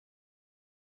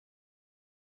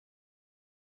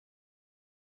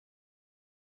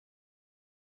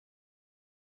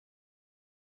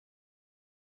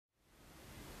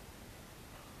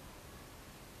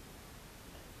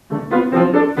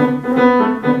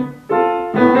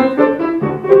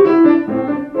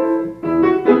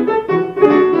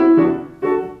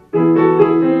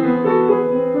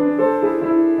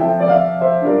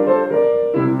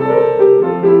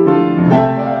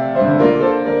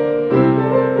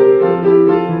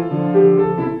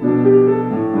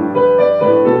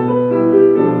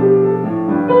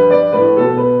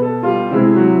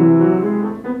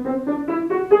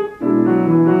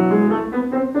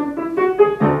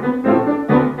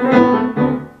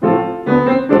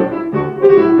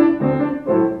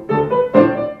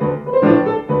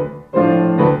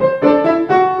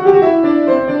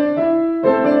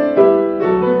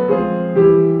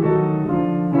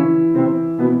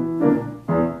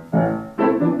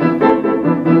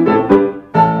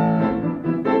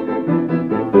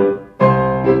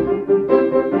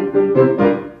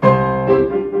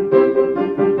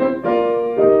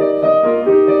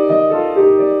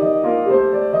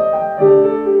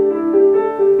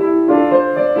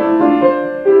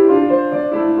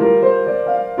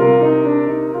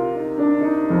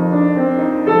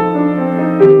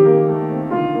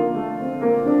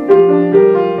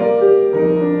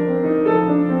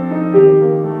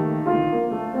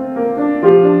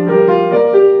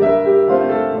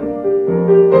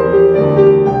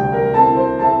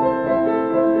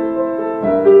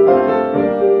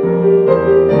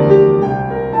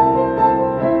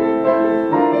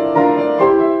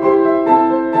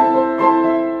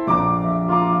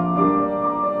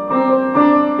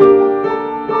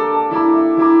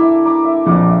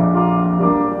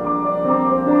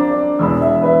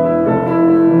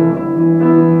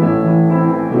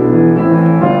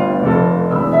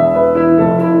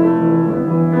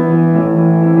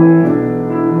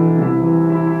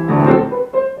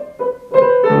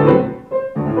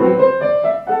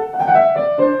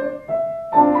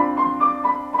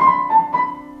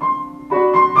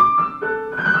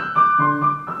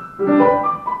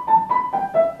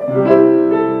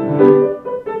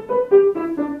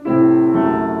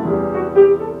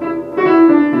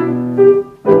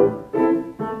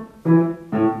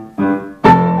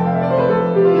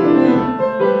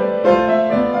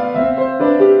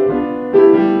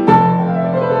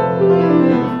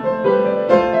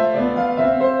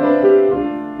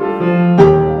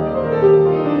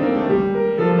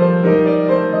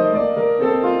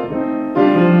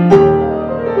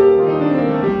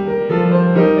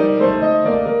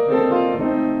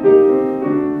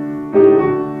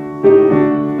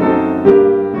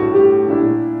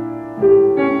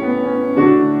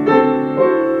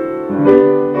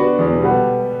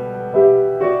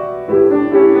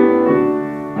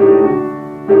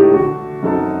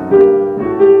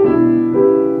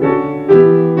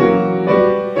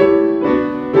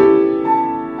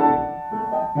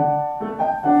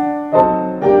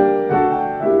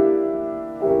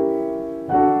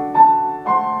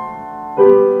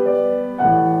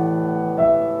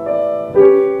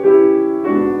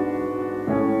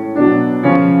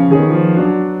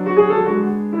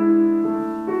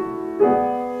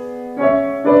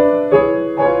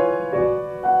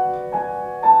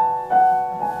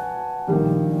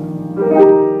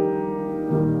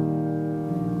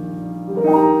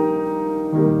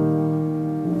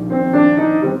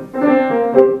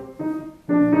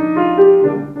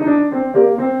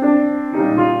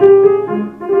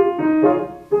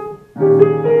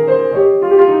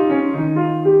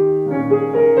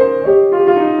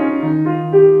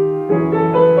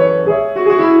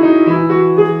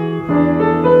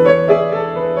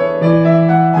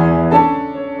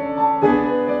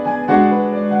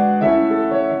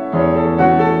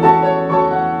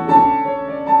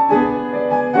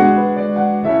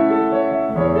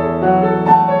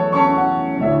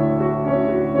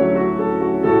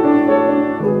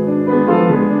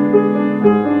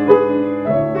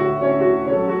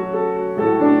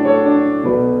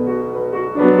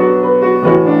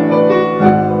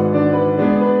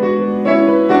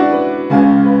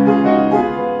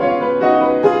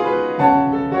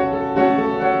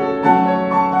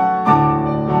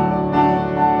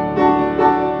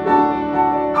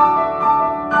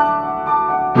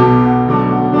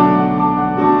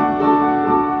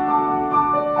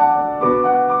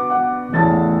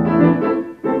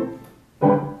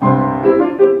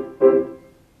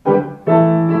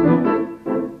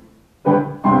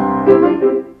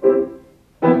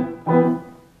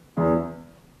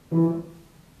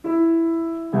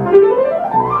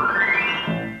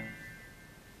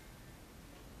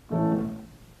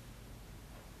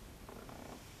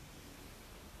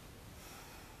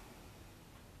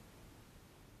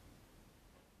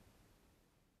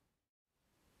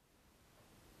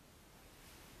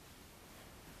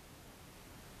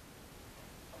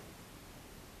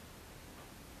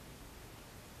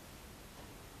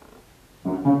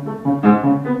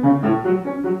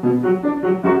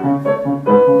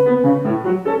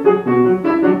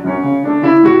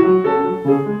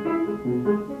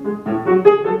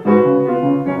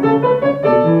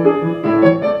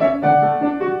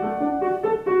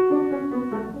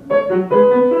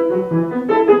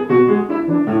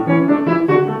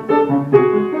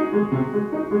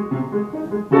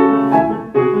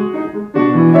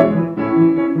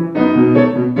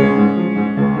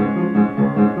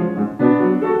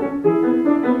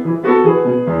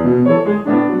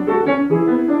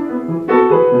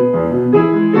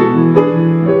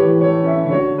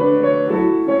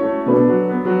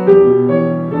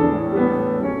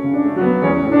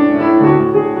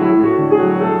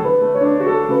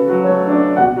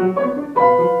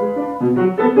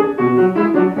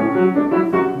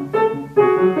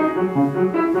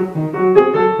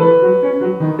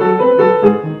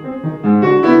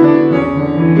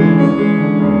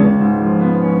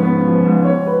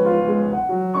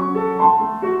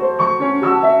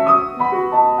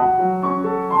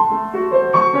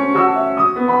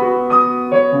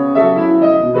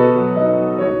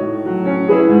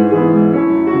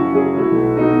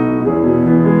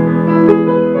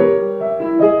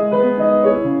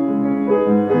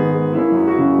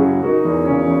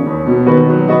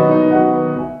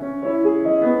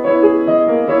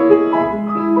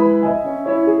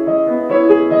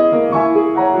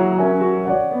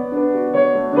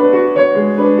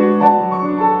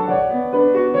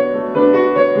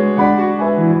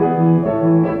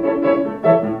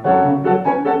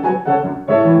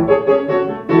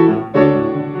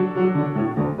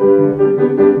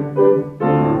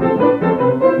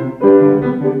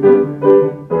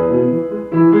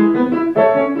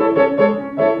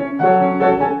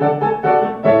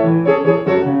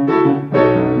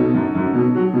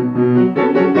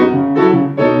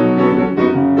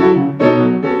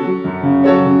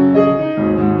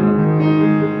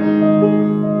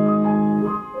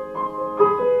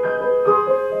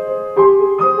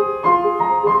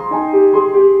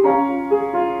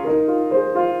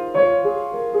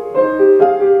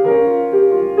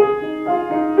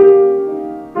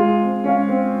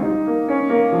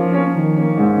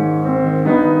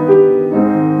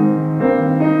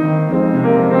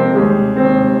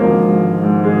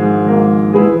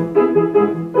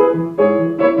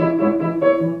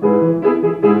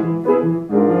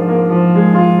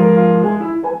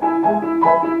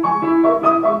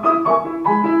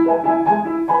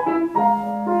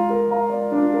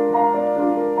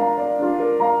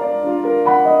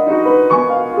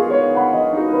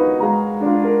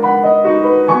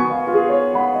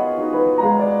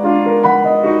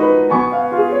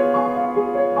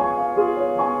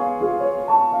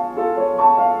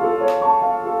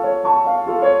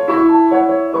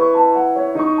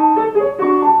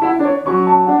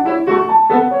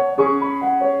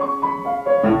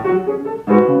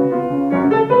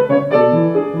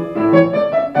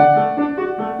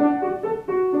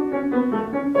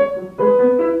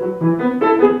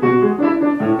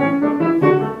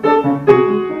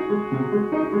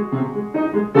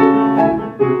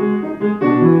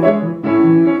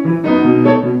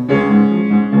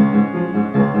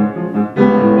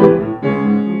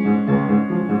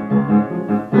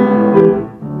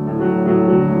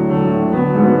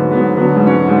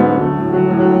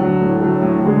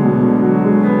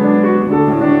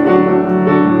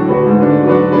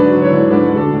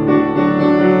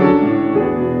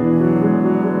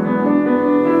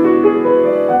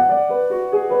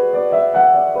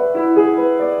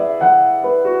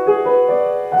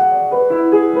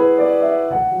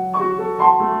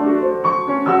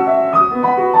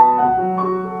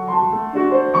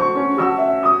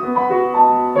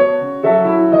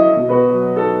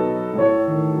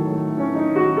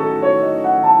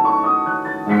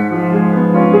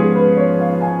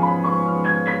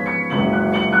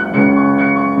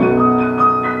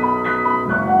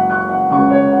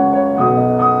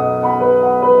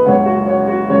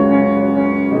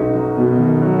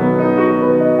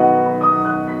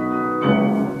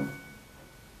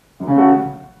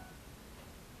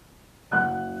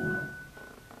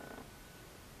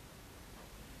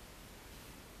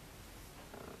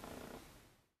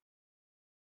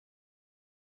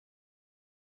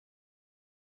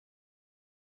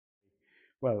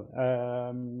Well,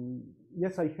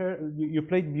 yes, I heard you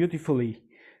played beautifully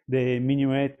the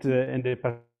Minuet and the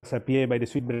Passepied by the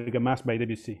Suite Bergamasque by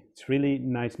Debussy. It's really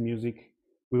nice music.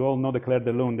 We all know the Clair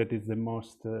de Lune, that is the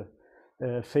most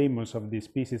famous of these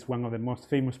pieces, one of the most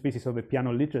famous pieces of the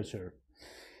piano literature.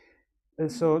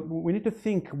 So we need to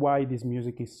think why this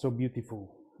music is so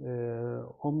beautiful.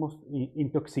 almost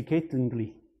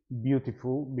intoxicatingly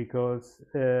beautiful, because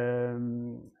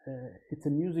it's a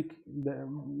music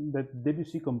that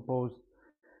Debussy composed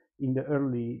in the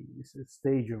early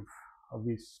stage of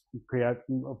his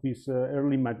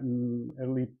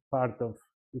early part of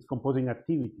his composing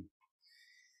activity,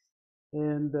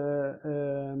 and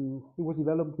he was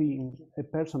developing a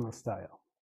personal style.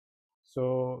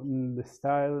 So the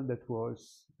style that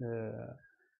was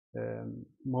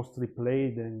mostly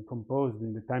played and composed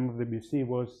in the time of Debussy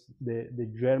was the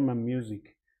German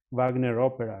music, Wagner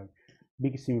opera,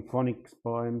 big symphonic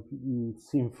poems,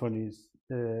 symphonies.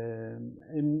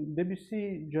 And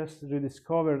Debussy just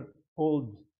rediscovered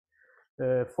old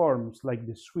forms like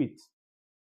the suite,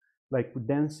 like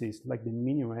dances, like the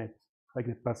minuet, like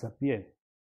the Passepied.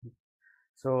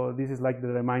 So this is like that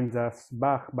reminds us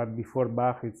Bach, but before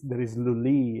Bach, there is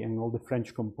Lully and all the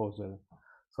French composers.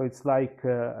 So it's like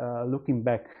looking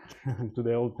back to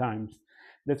the old times.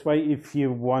 That's why if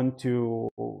you want to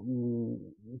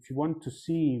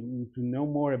see, to know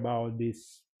more about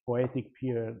this poetic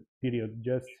period,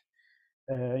 just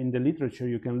in the literature,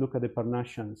 you can look at the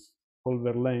Parnassians. Paul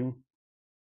Verlaine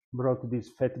brought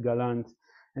this Fête Galante,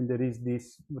 and there is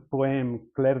this poem,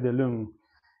 Clair de Lune,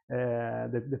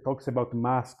 that talks about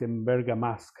masque and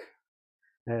Bergamasque.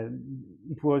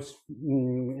 It was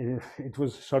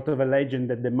sort of a legend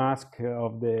that the mask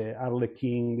of the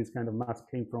Arlequin, this kind of mask,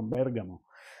 came from Bergamo,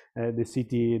 the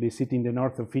city in the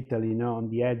north of Italy, you know, on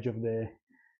the edge of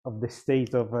the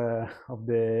state of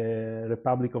the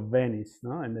Republic of Venice,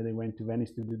 no? And then they went to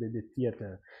Venice to do the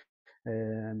theater.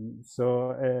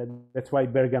 So that's why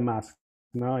Bergamasque,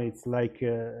 no? It's like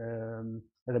a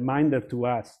reminder to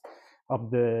us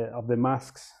of the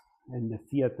masks and the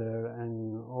theater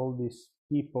and all these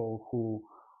people who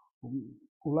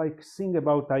like sing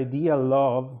about ideal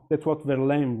love. That's what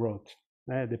Verlaine wrote,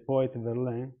 the poet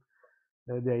Verlaine.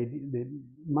 The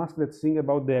masks that sing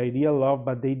about the ideal love,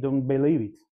 but they don't believe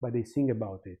it, but they sing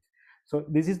about it. So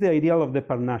this is the ideal of the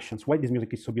Parnassians. Why this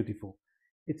music is so beautiful?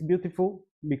 It's beautiful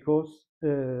because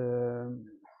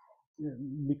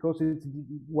it's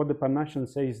what the Parnassians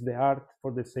say is the art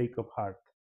for the sake of art.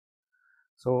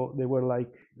 So they were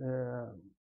like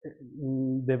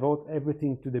devote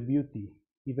everything to the beauty,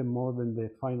 even more than the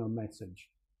final message.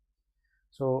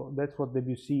 So that's what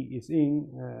Debussy is in.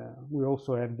 We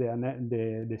also have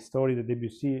the story that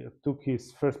Debussy took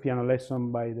his first piano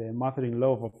lesson by the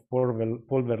mother-in-law of Paul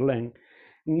Verlaine.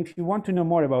 And if you want to know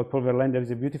more about Paul Verlaine, there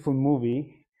is a beautiful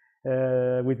movie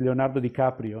with Leonardo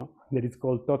DiCaprio that is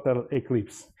called Total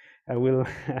Eclipse. I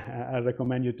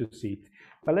recommend you to see it.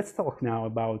 But let's talk now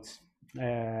about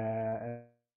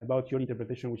your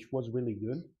interpretation, which was really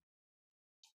good.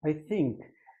 I think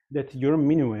that your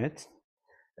minuet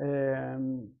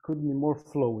could be more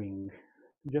flowing.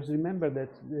 Just remember that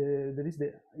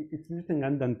it's written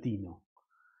andantino.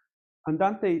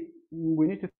 Andante, we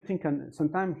need to think, and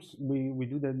sometimes we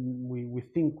do that. We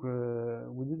think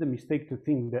we do the mistake to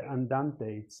think that andante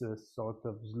it's a sort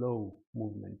of slow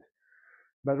movement,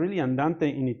 but really andante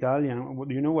in Italian.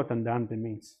 Do you know what andante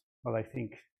means? Well, I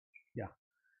think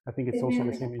it's also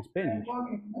the same in Spanish.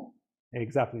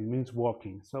 Exactly, it means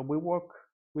walking. So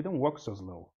we don't walk so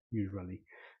slow usually.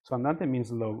 So andante means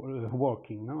slow,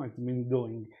 walking, no? It means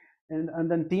going. And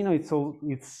andantino,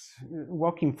 it's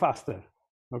walking faster,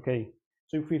 okay?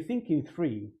 So if we think in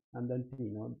three,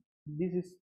 andantino,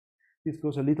 this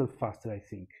goes a little faster, I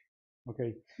think,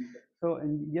 okay? So,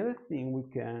 and the other thing we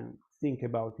can think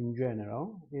about in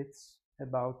general, it's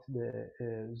about the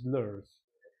slurs.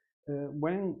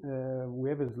 When we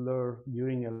have a slur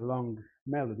during a long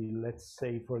melody, let's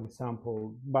say, for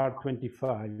example, bar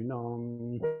 25, you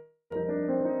know.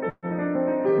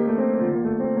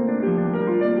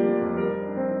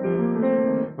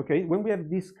 Okay, when we have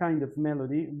this kind of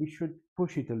melody, we should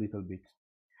push it a little bit.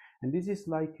 And this is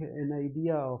like an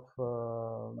idea of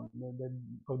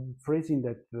phrasing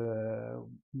that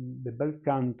the bel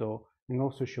canto and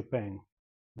also Chopin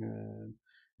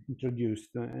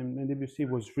introduced, and Debussy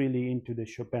was really into the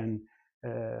Chopin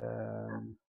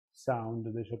sound,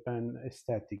 the Chopin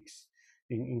aesthetics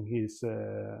in his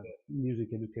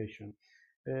music education.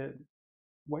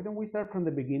 Why don't we start from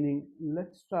the beginning?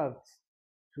 Let's start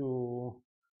to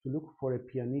look for a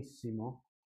pianissimo,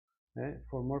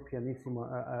 for more pianissimo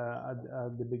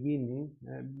at the beginning.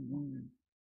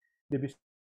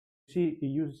 Debussy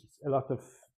uses a lot of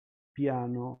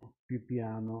piano, più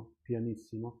piano,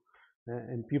 pianissimo,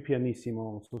 and più pianissimo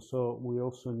also. So we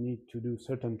also need to do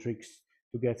certain tricks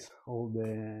to get all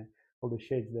the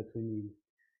shades that we need.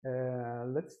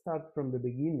 Let's start from the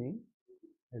beginning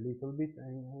a little bit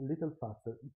and a little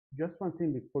faster. Just one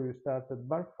thing before you start at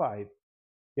bar 5.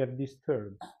 you have these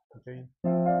thirds, okay?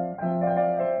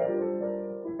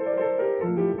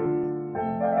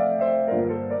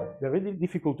 They're really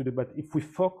difficult to do, but if we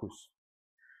focus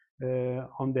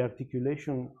on the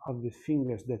articulation of the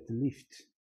fingers that lift,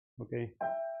 okay?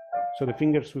 So the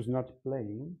fingers who's not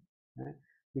playing,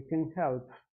 we can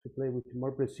help to play with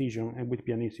more precision and with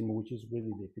pianissimo, which is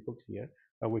really difficult here,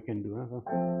 but we can do.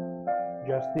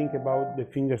 Just think about the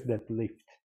fingers that lift.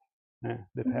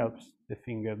 That helps the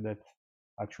finger that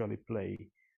actually play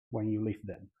when you lift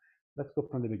them. Let's go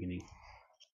from the beginning.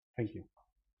 Thank you.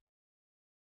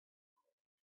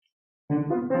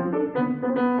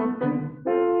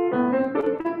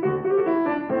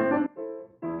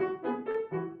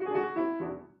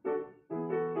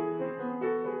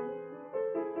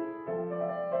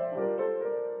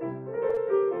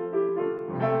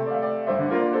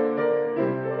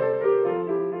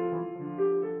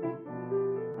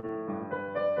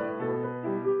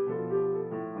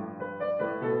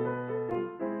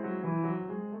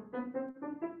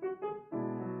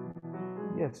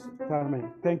 Yes,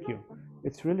 Carmen, thank you.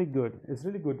 It's really good. It's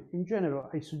really good. In general,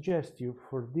 I suggest you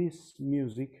for this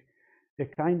music a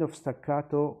kind of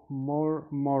staccato more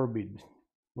morbid.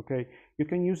 Okay, you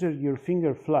can use your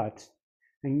finger flat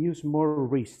and use more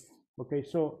wrist. Okay,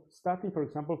 so starting, for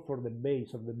example, for the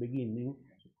bass of the beginning,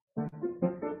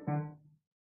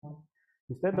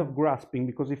 instead of grasping,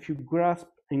 because if you grasp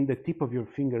in the tip of your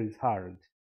finger is hard,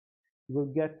 you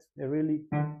will get a really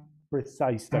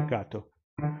precise staccato,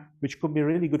 which could be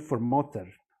really good for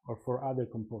Mozart or for other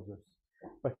composers.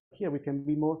 But here we can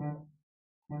be more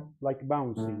like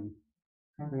bouncing.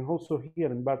 And also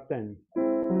here in bar 10.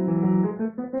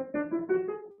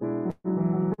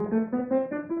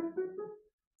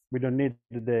 We don't need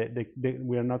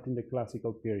we are not in the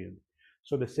classical period.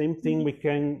 So the same thing we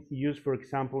can use, for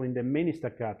example, in the mini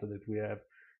staccato that we have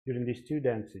during these two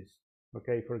dances.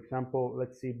 Okay, for example,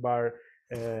 let's see bar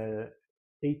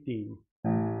 18.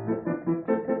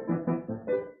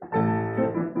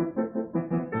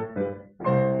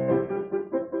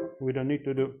 We don't need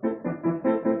to do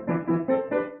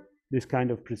this kind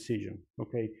of precision,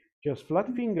 okay? Just flat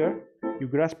finger, you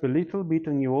grasp a little bit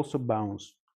and you also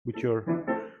bounce with your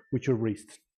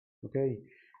wrist, okay?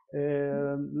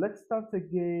 Let's start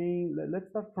again. Let's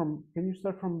start from, can you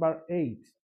start from bar 8?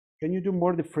 Can you do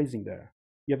more the phrasing there?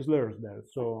 You have slurs there,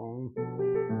 so.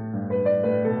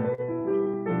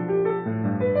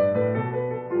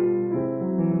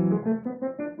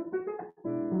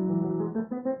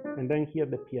 And then here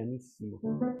the pianissimo.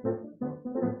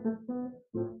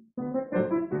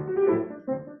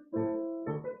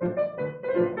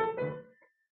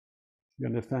 You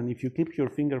understand? If you keep your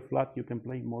finger flat, you can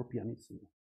play more pianissimo.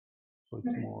 So it's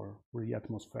more really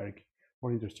atmospheric,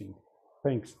 more interesting.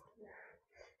 Thanks.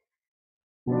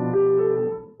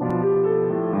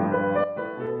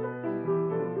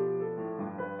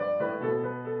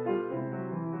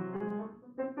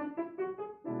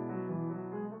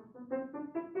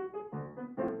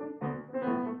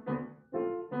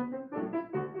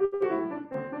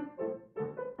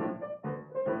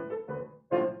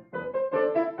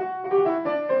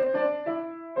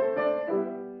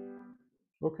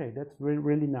 Okay, that's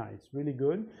really nice, really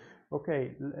good.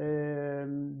 Okay,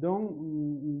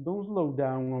 don't slow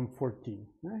down on 14.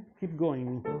 Keep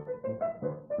going.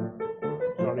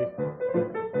 Sorry.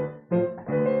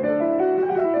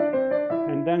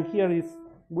 And then here is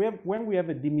when we have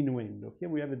a diminuendo. Here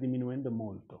we have a diminuendo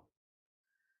molto.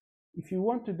 If you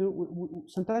want to do,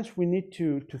 sometimes we need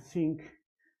to think,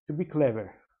 to be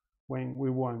clever when we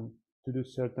want to do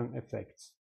certain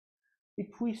effects.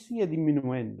 If we see a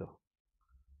diminuendo,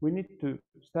 we need to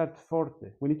start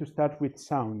forte. We need to start with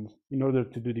sound in order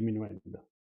to do diminuendo.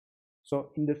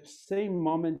 So in the same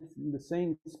moment, in the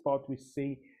same spot, we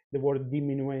see the word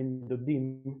diminuendo,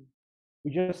 dim. We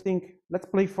just think, let's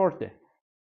play forte.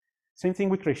 Same thing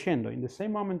with crescendo. In the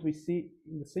same moment we see,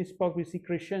 in the same spot we see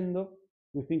crescendo,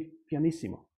 we think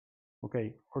pianissimo,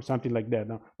 okay, or something like that.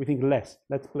 No? We think less.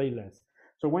 Let's play less.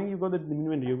 So when you go to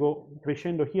diminuendo, you go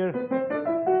crescendo here.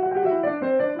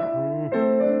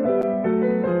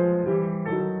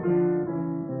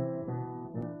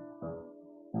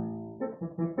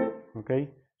 Okay,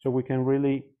 so we can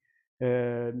really,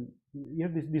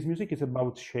 this music is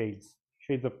about shades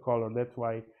of color. That's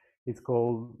why it's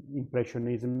called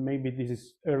impressionism. Maybe this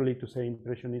is early to say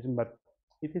impressionism, but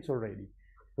it is already,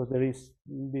 because there is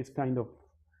this kind of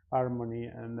harmony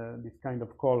and this kind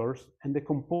of colors, and the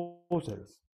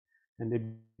composers and the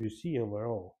Debussy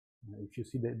overall. If you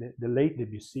see the late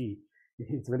Debussy,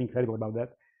 it's really incredible about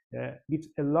that. Gives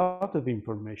a lot of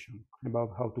information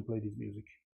about how to play this music.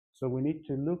 So we need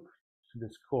to look to the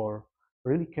score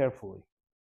really carefully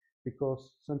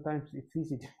because sometimes it's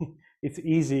easy to, it's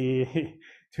easy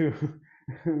to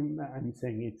I'm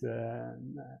saying it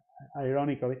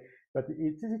ironically, but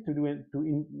it's easy to do it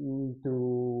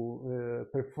to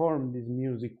perform this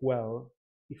music well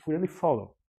if we really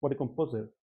follow what the composer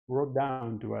wrote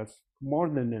down to us, more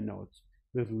than the notes,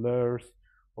 the slurs,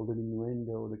 all the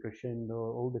diminuendo, the crescendo,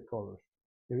 all the colors.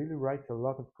 They really write a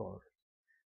lot of colors.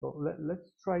 So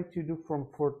let's try to do from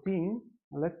 14,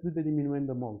 and let's do the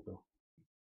diminuendo molto.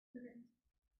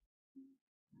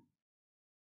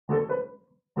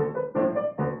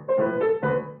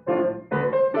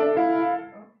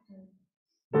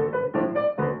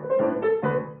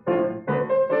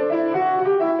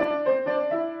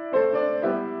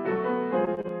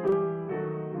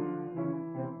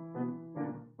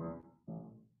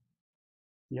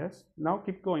 Yes, now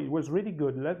keep going. It was really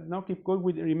good. Let's now keep going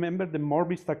with, remember the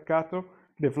morbid staccato,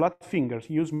 the flat fingers,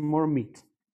 use more meat.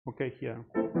 Okay, here.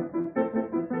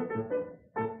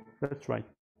 That's right.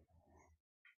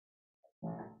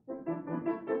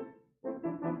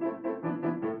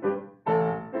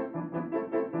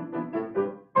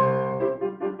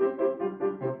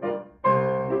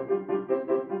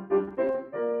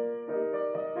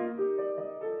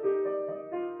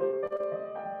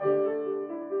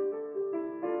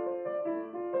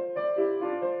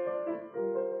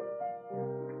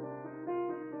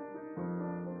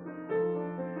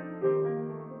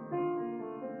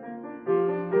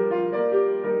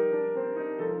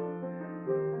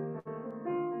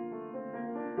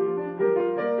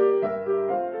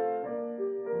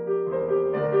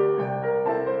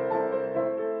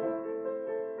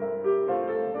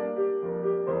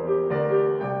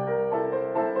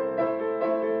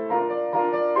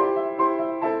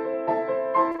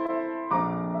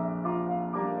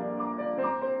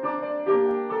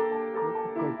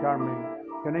 Carmen,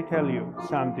 can I tell you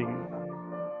something?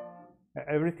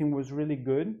 Everything was really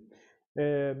good,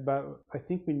 but I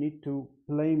think we need to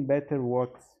plan better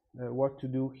what to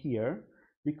do here,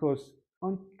 because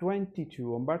on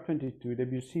 22, on bar 22,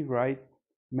 Debussy write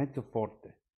mezzo forte,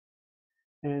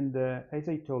 and as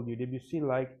I told you, Debussy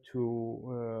liked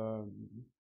to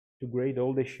grade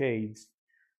all the shades,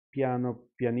 piano,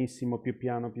 pianissimo, più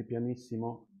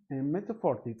pianissimo, and mezzo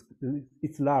forte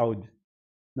it's loud.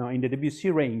 Now, in the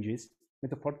Debussy ranges,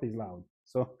 mezzo forte is loud,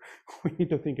 so we need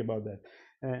to think about that.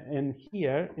 And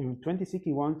here, in 26,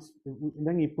 he wants,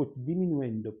 then he put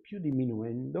diminuendo, più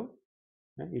diminuendo.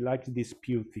 He likes this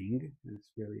più thing,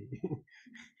 it's very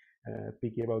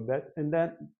picky about that. And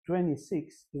then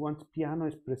 26, he wants piano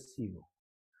espressivo.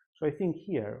 So I think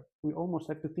here, we almost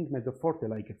have to think mezzo forte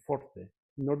like a forte,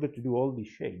 in order to do all these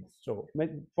shades. So,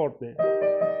 mezzo forte.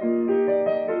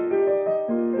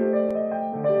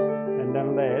 And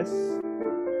then less,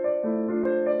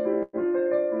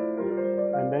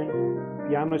 and then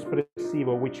piano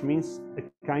espressivo, which means the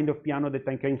kind of piano that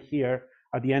I can hear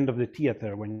at the end of the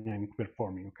theater when I'm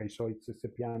performing. Okay, so it's a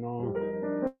piano.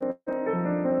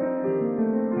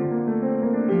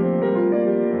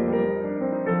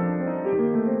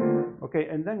 Okay,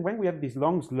 and then when we have these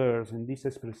long slurs and this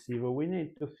espressivo, we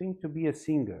need to think to be a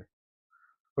singer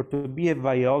or to be a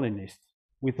violinist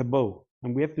with a bow.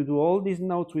 And we have to do all these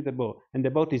notes with a bow, and the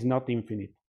bow is not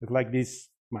infinite. It's like this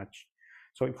much.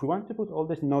 So if we want to put all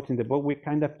these notes in the bow, we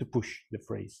kind of have to push the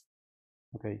phrase.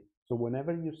 Okay, so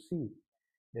whenever you see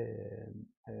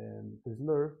the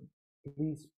slur,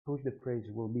 please push the phrase.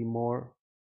 It will be more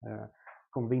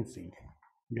convincing,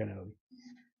 generally.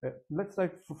 Let's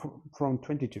start from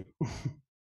 22.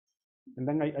 And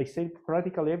then I say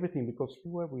practically everything, because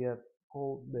here we have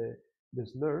all the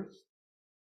slurs.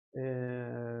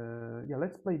 Yeah,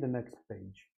 let's play the next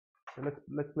page. So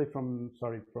let's play from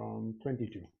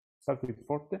 22. Start with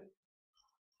forte.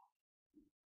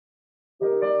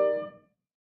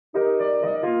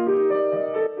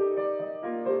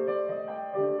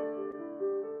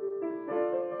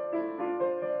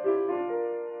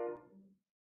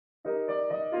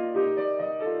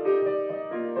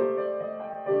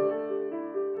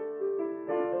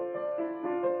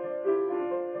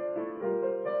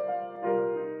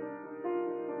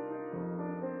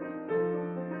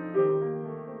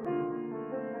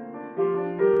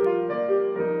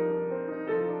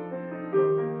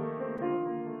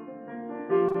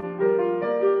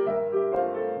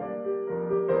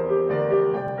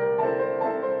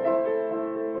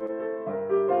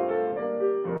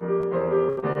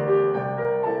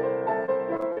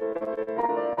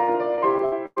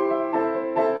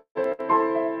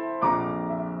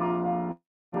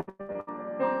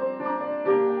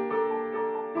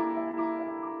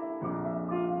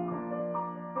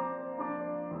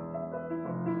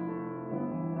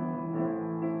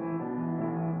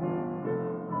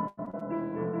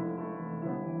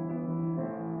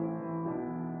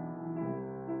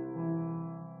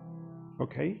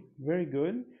 Okay, very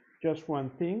good. Just one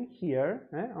thing here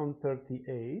on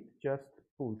 38, just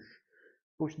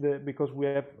push because we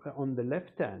have on the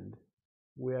left hand,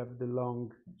 we have the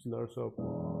long slurs of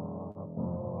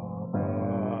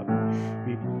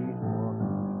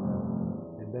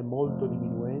and then molto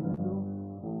diminuendo,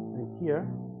 and here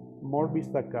more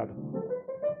staccato.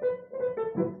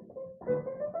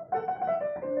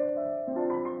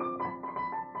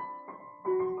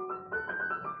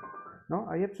 No,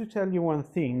 I have to tell you one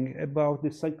thing about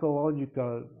the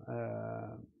psychological,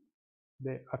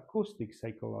 the acoustic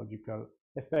psychological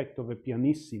effect of a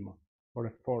pianissimo or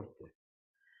a forte.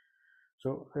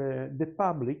 So the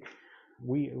public,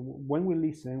 when we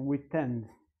listen, we tend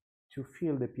to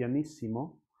feel the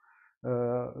pianissimo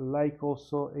like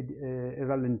also a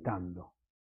rallentando.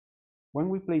 When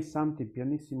we play something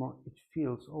pianissimo, it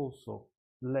feels also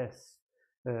less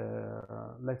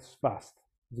fast,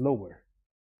 slower.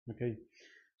 Okay,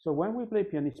 so when we play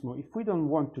pianissimo, if we don't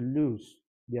want to lose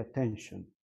the attention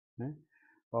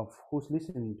of who's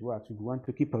listening to us, if we want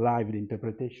to keep alive the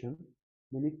interpretation,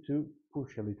 we need to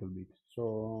push a little bit.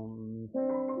 So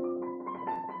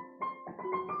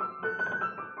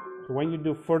when you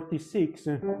do 46,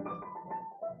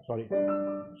 sorry.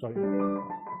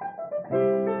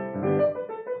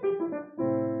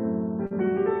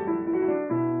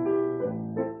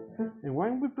 And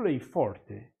when we play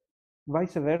forte,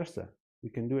 vice versa, we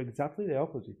can do exactly the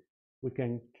opposite. We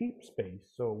can keep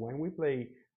space. So when we play,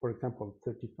 for example,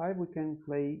 35, we can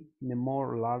play in a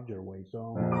more larger way.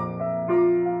 So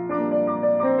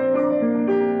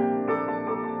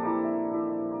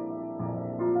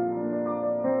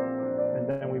and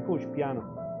then we push piano,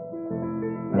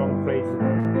 long phrases.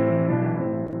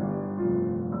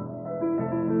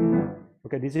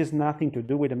 Okay, this is nothing to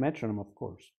do with the metronome, of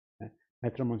course.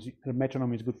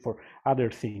 Metronome is good for other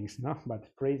things, no? But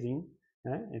phrasing,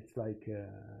 it's like,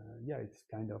 yeah, it's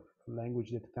kind of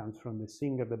language that comes from the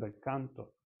singer, the bel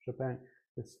canto. Chopin,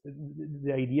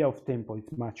 the idea of tempo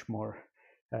is much more,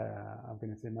 I'm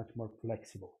going to say, much more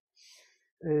flexible.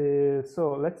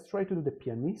 So let's try to do the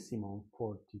pianissimo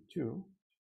 42,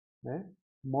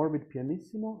 morbid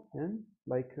pianissimo, and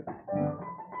like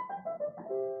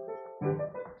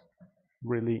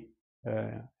really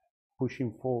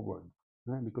pushing forward.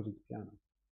 Because it's piano.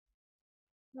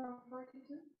 No,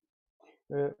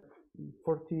 42?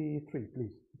 43,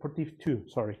 please. 42,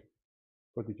 sorry.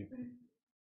 42.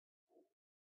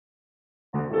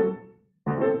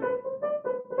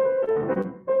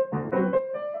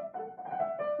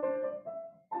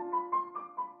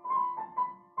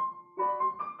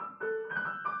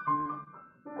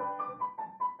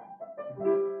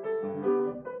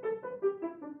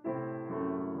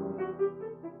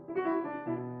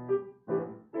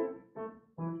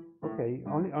 Okay,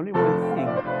 only one thing.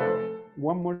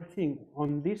 One more thing.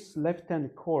 On these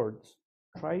left-hand chords,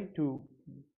 try to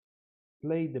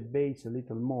play the bass a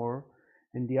little more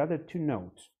and the other two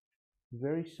notes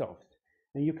very soft.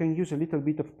 And you can use a little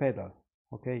bit of pedal,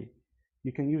 okay?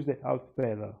 You can use the out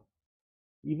pedal,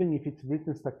 even if it's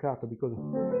written staccato, because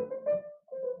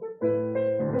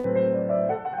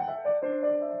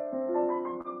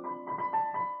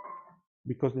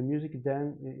the music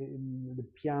then, the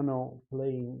piano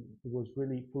playing was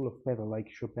really full of pedal, like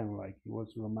Chopin, like it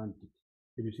was romantic.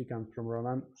 Debussy comes from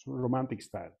romantic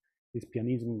style. This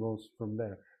pianism goes from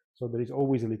there. So there is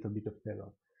always a little bit of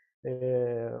pedal.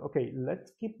 Okay,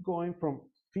 let's keep going from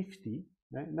 50.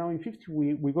 Now in 50,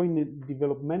 we go in the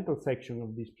developmental section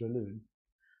of this prelude.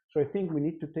 So I think we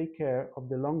need to take care of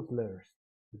the long slurs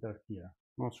that are here.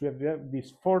 So we have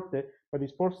this forte, but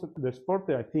this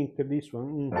forte, I think this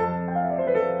one.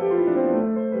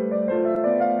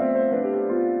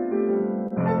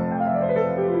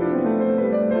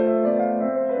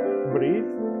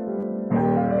 Breathe.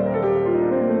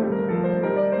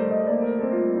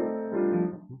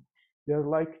 They're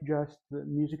like just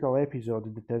musical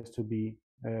episode that has to be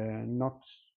not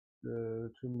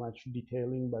too much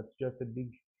detailing, but just a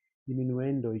big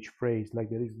diminuendo each phrase. Like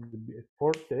there is a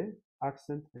forte,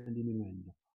 accent, and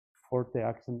diminuendo. Forte,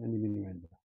 accent, and diminuendo.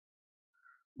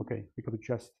 Okay, because it's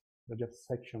just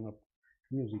section of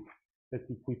music that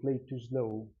if we play too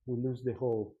slow, we lose the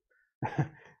whole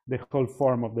the whole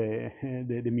form of the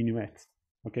minuet.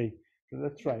 Okay, so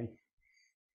let's try.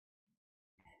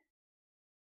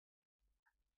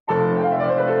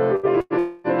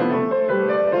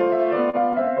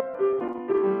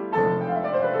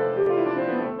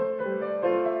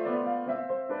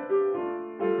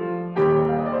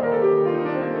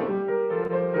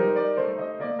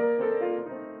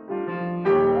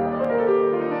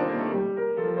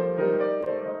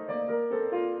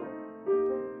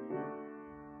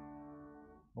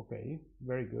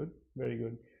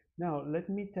 let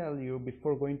me tell you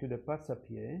before going to the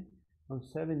Passepied on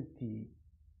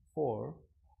 74,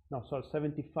 no, sorry,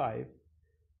 75.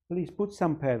 Please put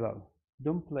some pedal.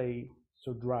 Don't play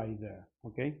so dry there,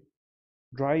 okay?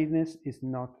 Dryness is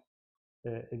not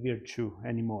a virtue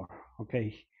anymore,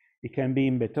 okay? It can be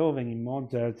in Beethoven, in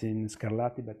Mozart, in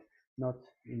Scarlatti, but not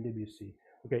in Debussy.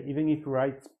 Okay, even if you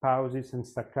write pauses and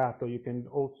staccato, you can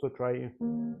also try.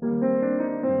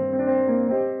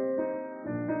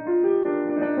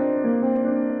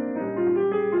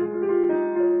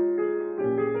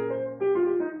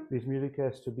 This music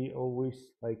has to be always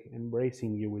like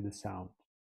embracing you with the sound.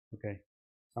 Okay,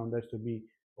 sound has to be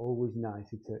always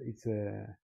nice. It's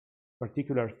a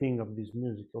particular thing of this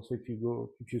music. Also, if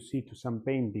you see to some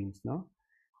paintings, no,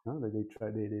 that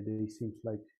they seem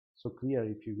like so clear.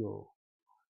 If you go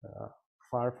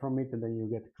far from it and then you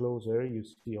get closer, you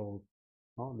see all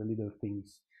the little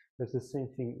things. That's the same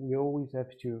thing. We always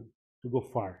have to go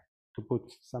far to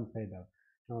put some pedal,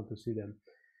 to see them.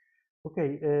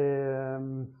 Okay,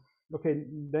 okay,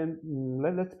 then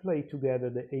let's play together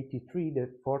the 83, the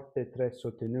forte tre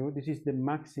sostenuto. This is the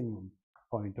maximum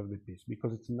point of the piece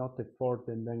because it's not a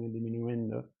forte and then a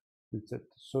diminuendo. It's a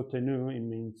sostenuto. It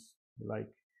means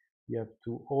like you have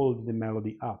to hold the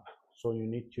melody up, so you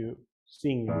need to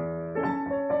sing it.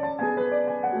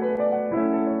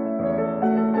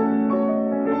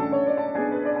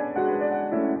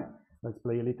 Let's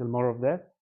play a little more of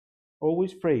that.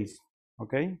 Always phrase,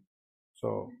 okay?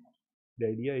 So the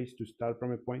idea is to start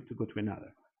from a point to go to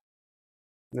another.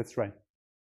 That's right.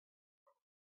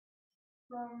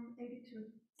 From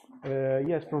 82.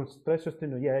 Yes, from tre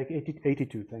sostenuto. Yeah,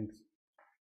 82. Thanks.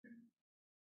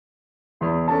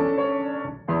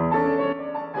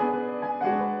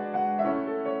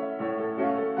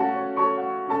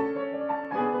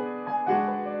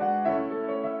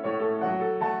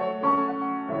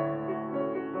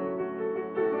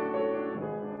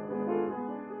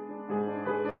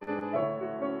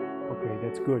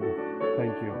 That's good,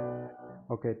 thank you.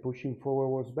 Okay, pushing forward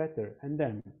was better. And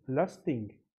then last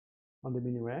thing on the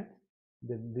minuet,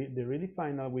 the really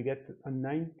final, we get a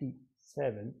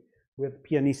 97 with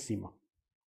pianissimo.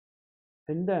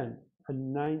 And then a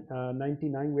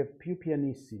 99 we have più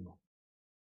pianissimo.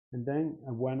 And then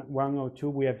a 102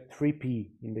 we have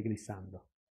 3p in the glissando.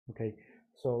 Okay,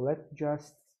 so let's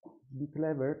just be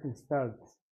clever and start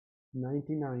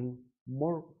 99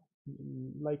 more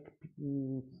like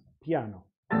piano.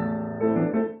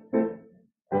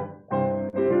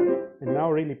 And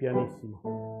now really pianissimo.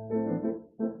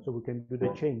 So we can do the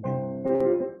change.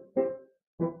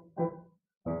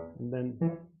 And then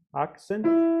accent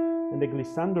and the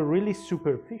glissando really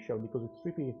superficial because it's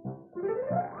 3p.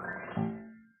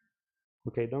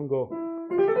 Okay, don't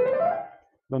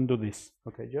do this.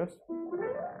 Okay, just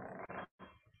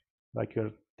like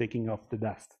you're taking off the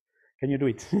dust. Can you do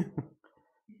it?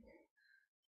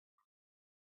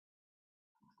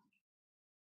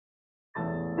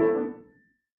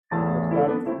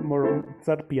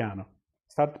 Start piano.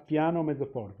 Start piano mezzo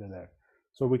forte there.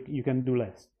 So you can do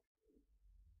less.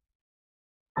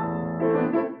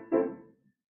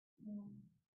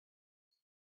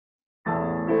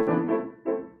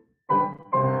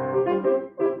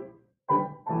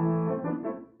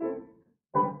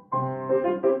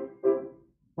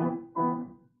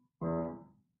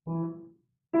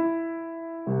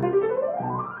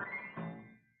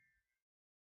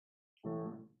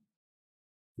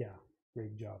 Yeah,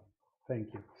 great job.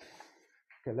 Thank you.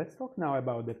 Okay, let's talk now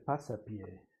about the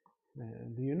Passepied.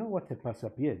 Do you know what a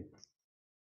Passepied?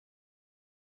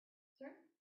 Sure.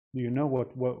 Do you know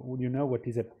what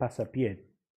is a Passepied?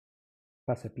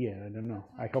 Passepied, I don't know.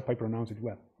 I hope I pronounce it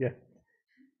well. Yeah.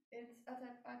 It's a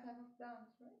type of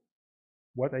dance, right?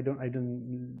 What? I don't. A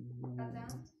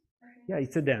dance? Yeah,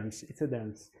 it's a dance. It's a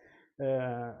dance.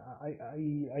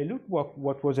 I looked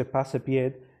what was a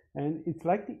Passepied, and it's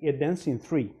like a dance in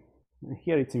 3.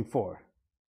 Here it's in 4.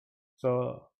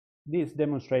 So this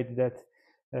demonstrates that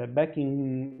back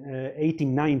in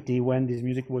 1890, when this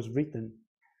music was written,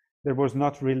 there was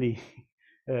not really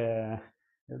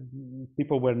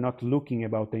people were not looking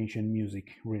about ancient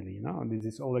music really. This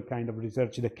is all the kind of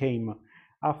research that came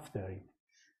after it.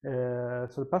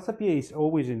 So the Passepied is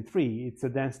always in 3. It's a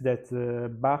dance that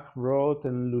Bach wrote,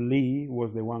 and Lully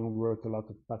was the one who wrote a lot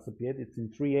of Passepied. It's in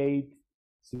 3/8,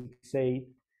 6/8.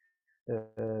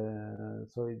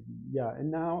 So yeah,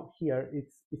 and now here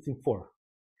it's in 4.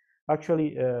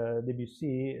 Actually,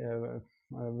 Debussy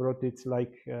wrote it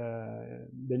like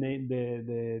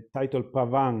the title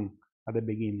Pavane at the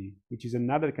beginning, which is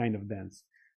another kind of dance,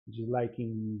 which is like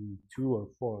in 2 or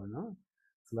 4, no?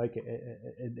 It's like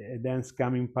a dance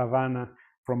coming Pavana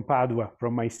from Padua,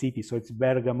 from my city. So it's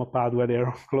Bergamo, Padua,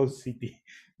 they're close city.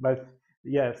 But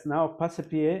yes, now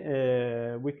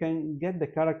Passepied, we can get the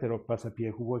character of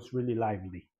Passepied, who was really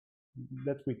lively.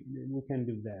 That we can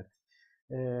do that.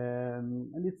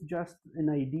 And it's just an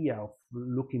idea of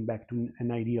looking back to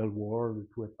an ideal world,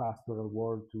 to a pastoral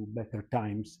world, to better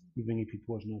times, even if it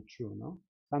was not true, no?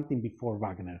 Something before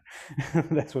Wagner.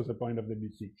 That was the point of the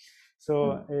Debussy.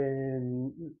 So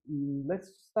let's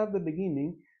start the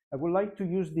beginning. I would like to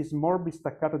use this morbid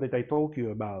staccato that I told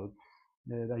you about,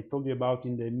 that I told you about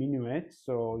in the Menuet.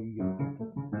 So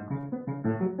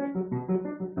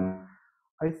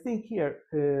I think here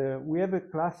we have a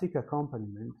classic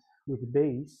accompaniment with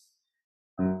bass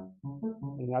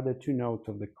and other two notes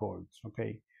of the chords.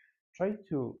 Okay, try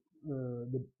to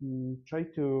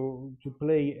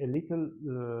play a little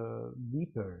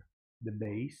deeper the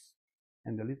bass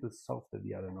and a little softer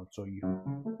the other note. So you.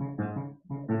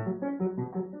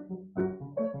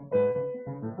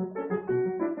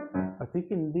 I think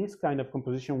in this kind of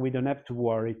composition we don't have to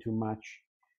worry too much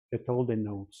that all the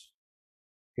notes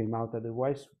came out.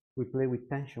 Otherwise, we play with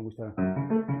tension. We start.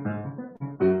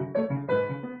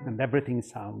 And everything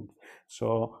sounds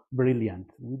so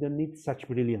brilliant. We don't need such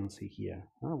brilliancy here.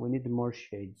 We need more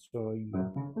shades. So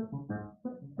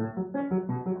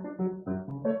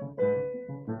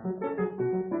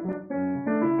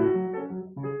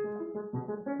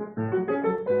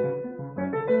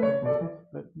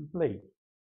let me play.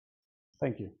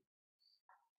 Thank you.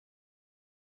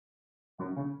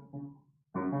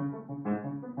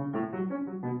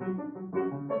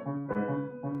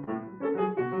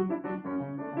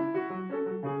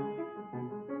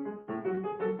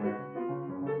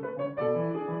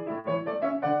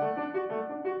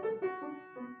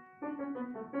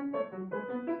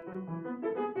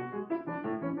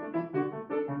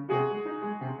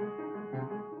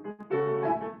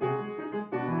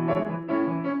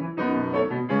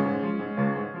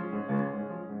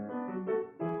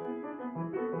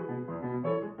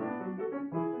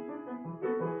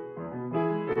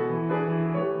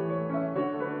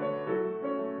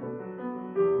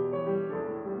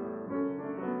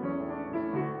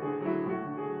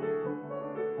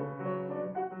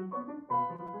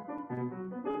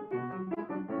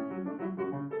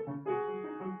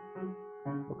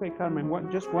 Okay, Carmen,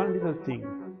 just one little thing.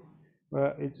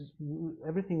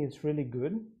 Everything is really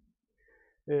good.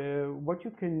 What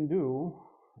you can do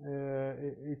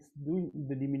is doing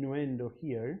the diminuendo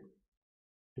here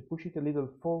to push it a little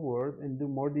forward and do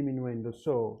more diminuendo.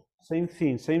 So same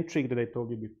thing, same trick that I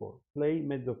told you before. Play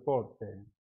mezzo forte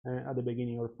at the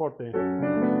beginning, or forte.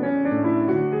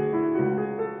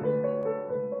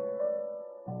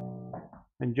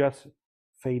 And just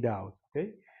fade out,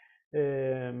 okay?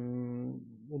 And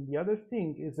the other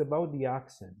thing is about the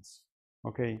accents,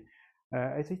 okay?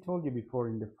 As I told you before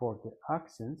in the forte,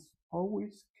 accents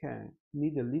always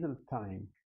need a little time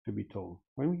to be told.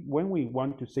 When we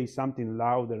want to say something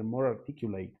louder, more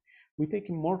articulate, we take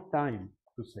more time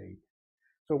to say it.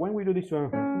 So when we do this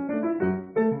one,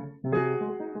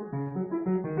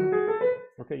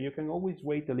 okay, you can always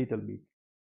wait a little bit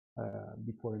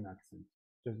before an accent.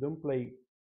 Just don't play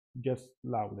just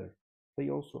louder. Play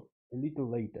also a little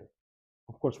later.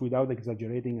 Of course, without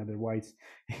exaggerating, otherwise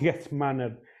it gets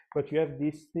mannered. But you have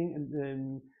this thing,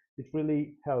 and it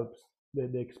really helps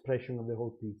the expression of the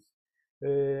whole piece.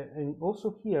 And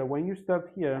also here, when you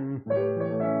start here,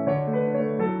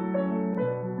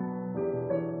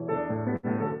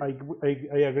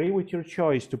 I agree with your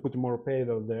choice to put more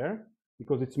pedal there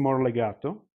because it's more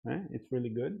legato. It's really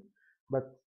good.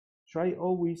 But try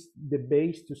always the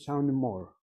bass to sound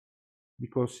more,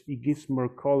 because it gives more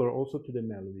color also to the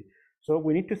melody. So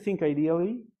we need to think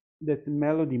ideally that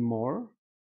melody more,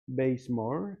 bass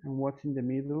more, and what's in the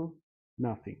middle,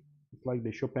 nothing. It's like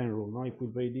the Chopin rule, no? If we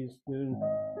play this,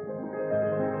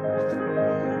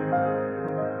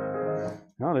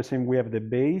 no, the same. We have the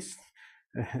bass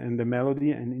and the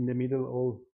melody, and in the middle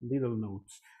all little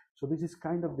notes. So this is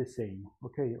kind of the same.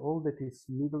 Okay, all that is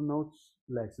middle notes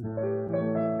less.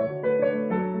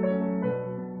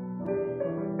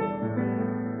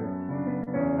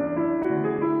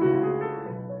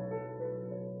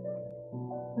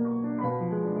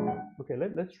 Okay,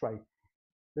 let's try.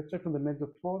 Let's try from the mezzo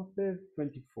forte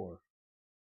 24.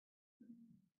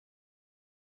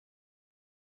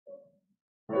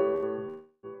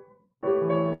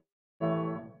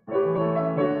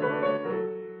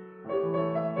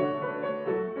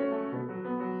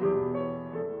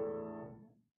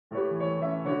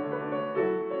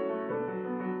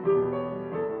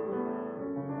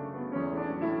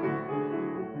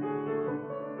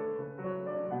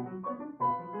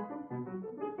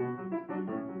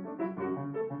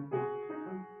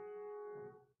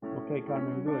 Okay,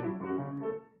 Carmen, good.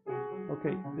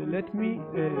 Okay, let me,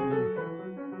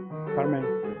 Carmen.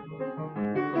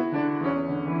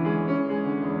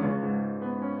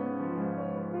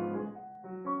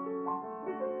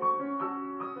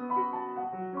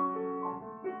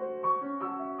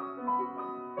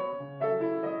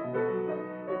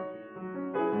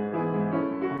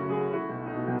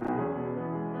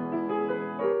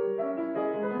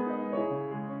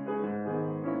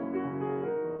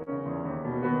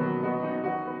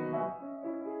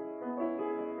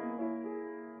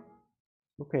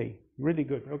 Okay, really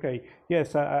good. Okay,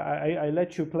 yes, I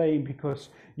let you play because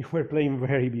you were playing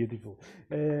very beautiful.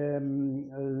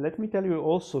 Let me tell you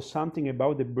also something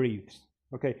about the breaths.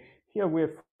 Okay, here we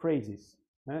have phrases.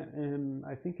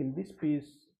 I think in this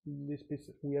piece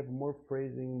we have more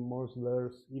phrasing, more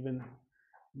slurs, even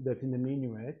that in the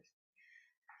minuet.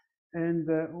 And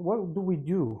what do we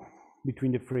do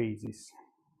between the phrases?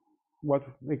 What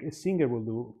like a singer will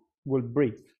do will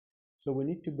breathe. So we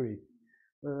need to breathe.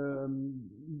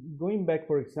 Going back,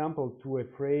 for example, to a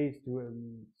phrase, to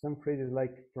some phrases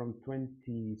like from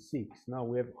 26. Now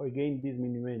we have again this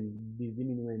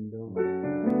diminuendo.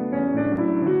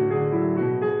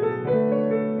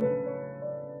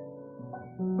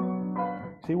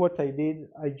 See what I did?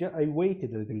 I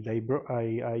waited a little bit. I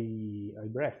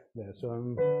breathed there.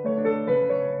 So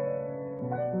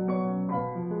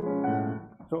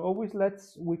always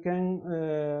we can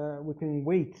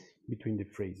wait between the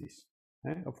phrases.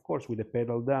 Of course, with the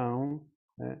pedal down,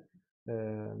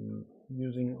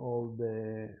 using all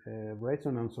the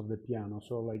resonance of the piano.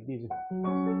 So like this.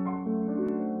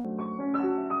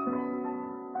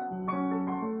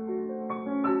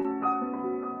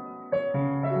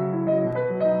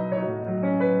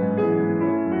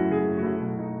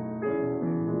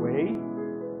 Wait.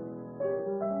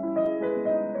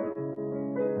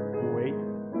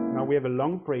 Now we have a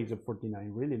long phrase of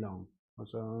 49, really long.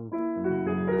 So.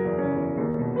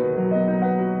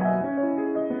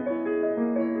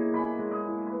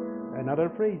 Another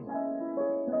phrase.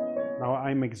 Now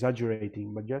I'm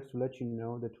exaggerating, but just to let you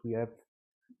know that we have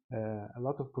a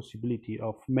lot of possibility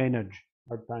of manage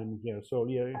our time here. So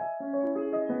here.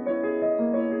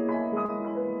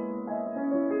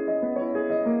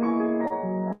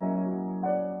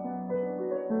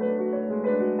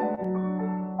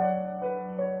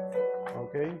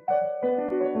 Okay.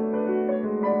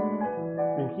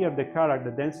 And here the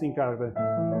character, the dancing character.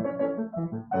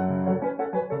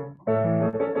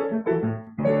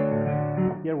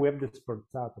 Here we have the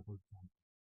sforzato, for example.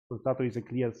 Sforzato is a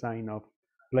clear sign of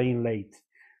playing late,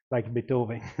 like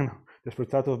Beethoven. The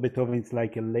sforzato of Beethoven is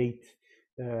like a late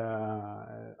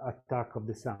attack of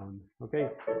the sound.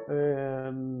 Okay,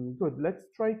 good. Let's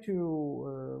try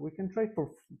to. We can try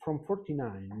from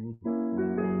 49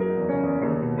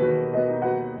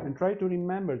 and try to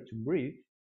remember to breathe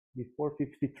before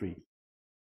 53.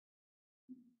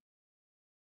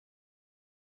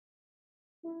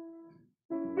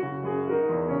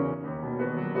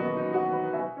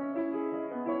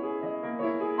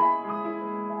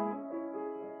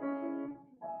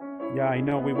 Yeah, I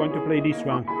know, we want to play this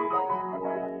one.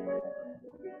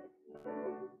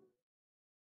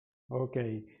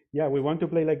 Okay, yeah, we want to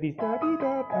play like this.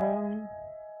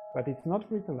 But it's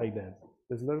not written like that.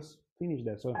 The slurs finish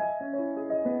there, so.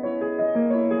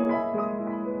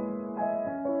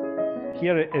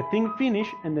 Here a thing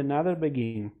finish and another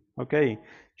begin. Okay,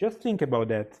 just think about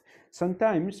that.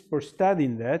 Sometimes for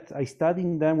studying that, I study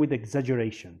them with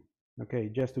exaggeration. Okay,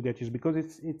 just to get used, because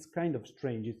it's kind of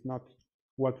strange. It's not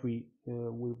what we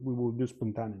will do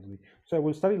spontaneously. So I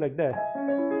will study like that.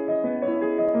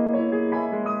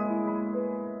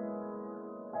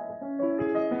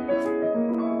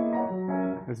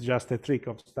 It's just a trick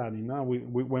of studying. No?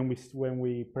 When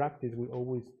we practice, we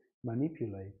always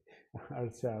manipulate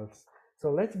ourselves.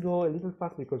 So let's go a little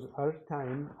fast because our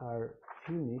time are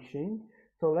finishing.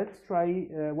 So let's try.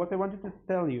 What I wanted to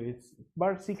tell you is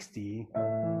bar 60.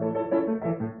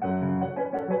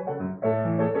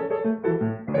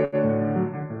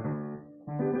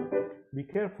 Be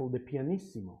careful, the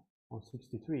pianissimo on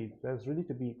 63. There's really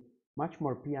to be much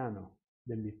more piano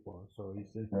than before. So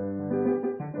it's.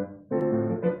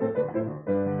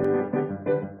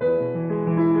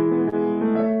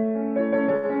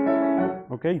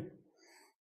 Okay.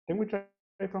 Can we try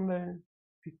from the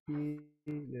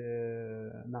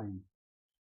 59?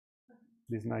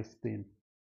 This nice theme.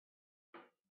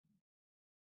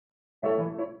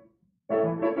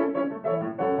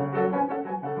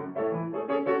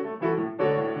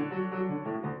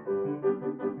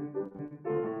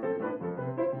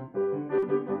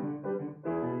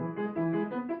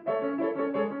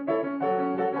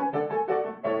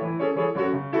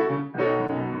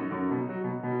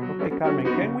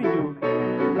 Carmen, can we do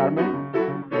Carmen?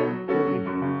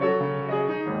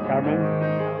 Carmen?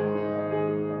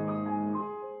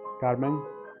 Carmen?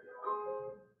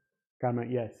 Carmen,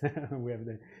 yes, we have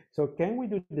the. So can we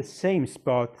do the same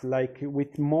spot, like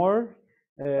with more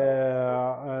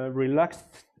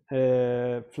relaxed,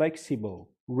 flexible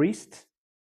wrist,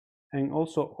 and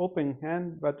also open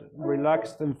hand, but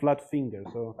relaxed and flat fingers.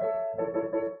 So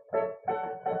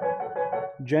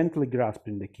gently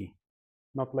grasping the key,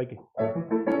 not like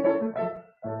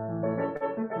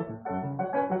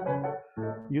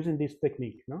using this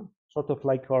technique, no? Sort of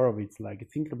like Horowitz, like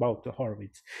think about the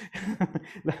Horowitz.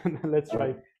 Let's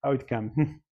try how it comes.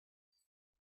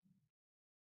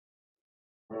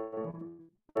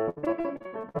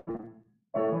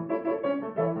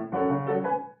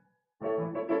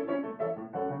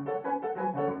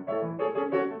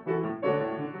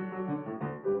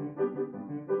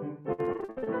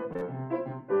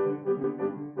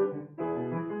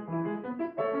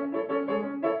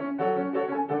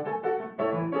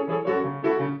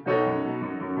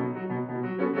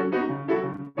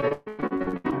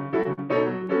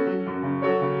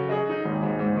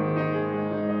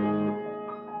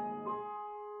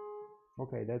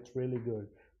 Okay, that's really good,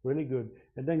 really good.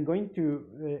 And then going to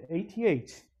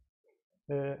 88,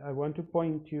 I want to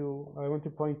point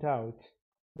out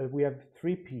that we have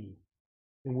 3P,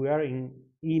 and we are in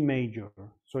E major,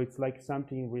 so it's like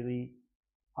something really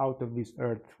out of this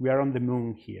earth. We are on the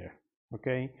moon here,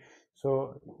 okay?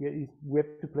 So we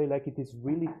have to play like it is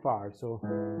really far. So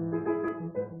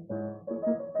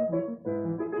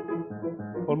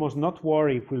almost not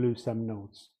worry if we lose some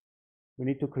notes. We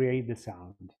need to create the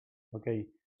sound. Okay,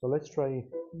 so let's try.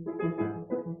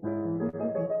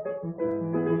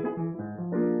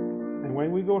 And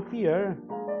when we go here,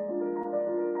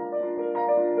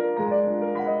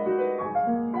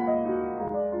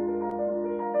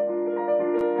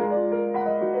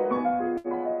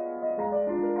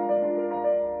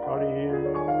 sorry,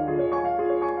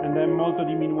 and then molto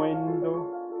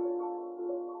diminuendo,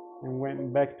 and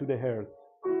went back to the earth.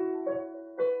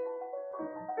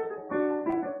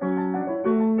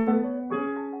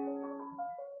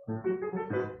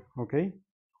 Okay,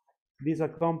 this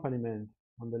accompaniment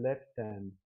on the left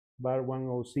hand, bar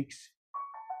 106.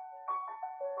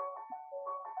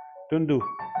 Don't do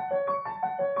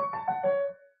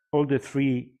all the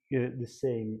three the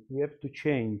same. We have to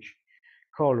change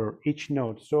color each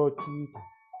note. So,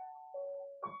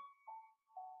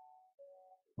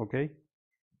 okay,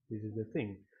 this is the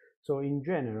thing. So in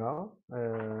general,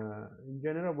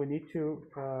 we need to,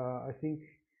 I think,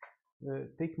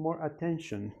 take more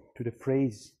attention to the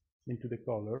phrase and to the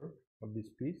color of this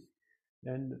piece,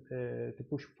 and to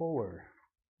push forward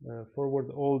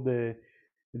all the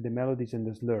melodies and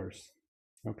the slurs.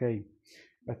 Okay,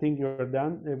 I think you're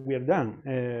done. We are done.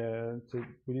 So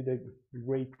we did a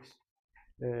great.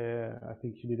 I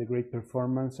think you did a great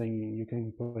performance, and you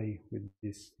can play with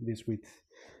this with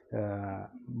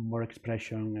more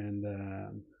expression and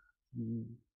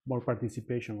more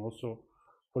participation also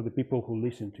for the people who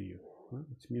listen to you.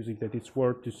 It's music that it's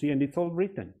worth to see, and it's all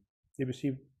written.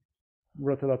 Debussy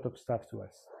wrote a lot of stuff to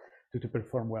us to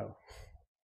perform well.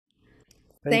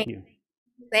 Thank you.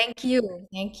 Thank you.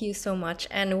 Thank you so much.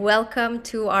 And welcome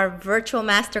to our virtual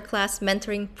masterclass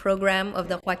mentoring program of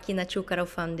the Joaquín Achúcarro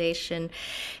Foundation.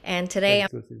 And today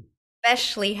Thanks, I'm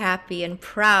especially happy and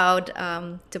proud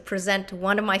to present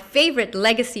one of my favorite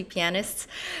legacy pianists,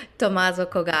 Tommaso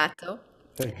Cogato.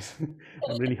 Thanks.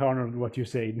 I'm really honored what you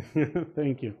said.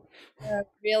 Thank you. A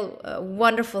real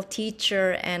wonderful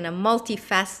teacher and a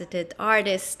multifaceted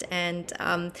artist, and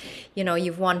you know,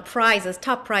 you've won prizes,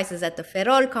 top prizes at the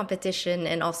Ferrol competition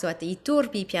and also at the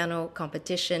Iturbi piano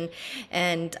competition,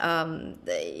 and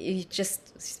you've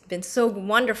just been so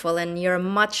wonderful, and you're a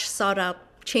much sought out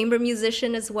chamber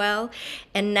musician as well.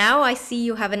 And now I see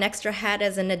you have an extra hat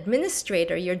as an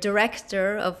administrator. You're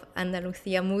director of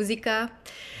Andalucía Música.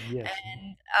 Yes.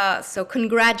 And so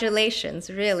congratulations,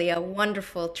 really a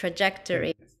wonderful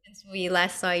trajectory since we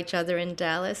last saw each other in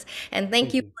Dallas. And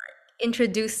thank you for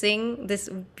introducing this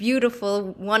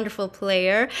beautiful, wonderful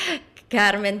player,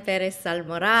 Carmen Pérez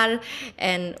Salmoral,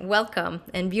 and welcome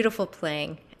and beautiful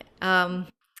playing.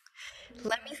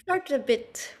 Let me start a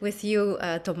bit with you,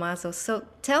 Tommaso. So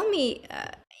tell me,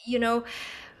 you know,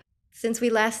 since we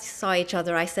last saw each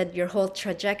other, I said your whole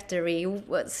trajectory.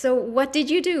 So what did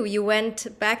you do? You went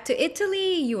back to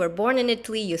Italy, you were born in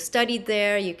Italy, you studied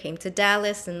there, you came to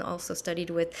Dallas and also studied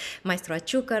with Maestro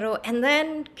Achúcarro. And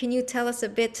then can you tell us a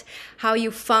bit how you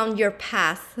found your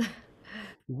path?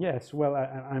 Yes, well,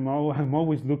 I'm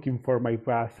always looking for my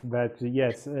path, but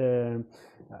yes,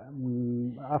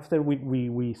 after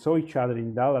we saw each other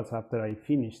in Dallas after I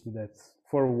finished that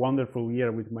 4 wonderful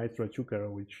year with Maestro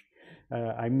Achúcarro, which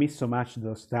I miss so much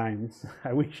those times.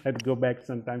 I wish I'd go back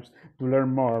sometimes to learn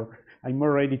more. I'm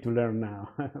more ready to learn now,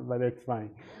 but that's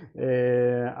fine.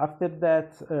 After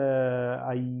that,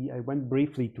 I went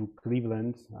briefly to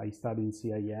Cleveland. I studied in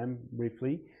CIM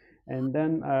briefly, and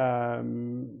then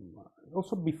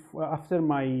also before after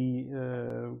my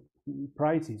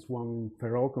prizes, won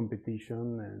Ferrol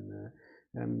competition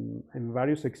and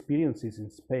various experiences in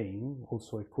Spain.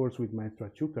 Also a course with Maestro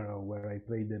Achúcarro where I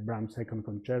played the Brahms Second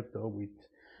Concerto with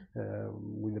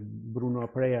Bruno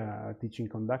Aprea teaching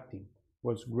conducting. It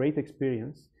was great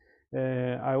experience.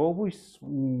 I always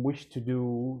wished to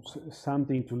do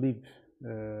something to live.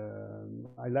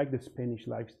 I like the Spanish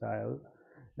lifestyle.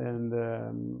 And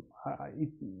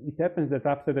it happens that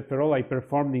after the Ferrol, I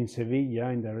performed in Sevilla,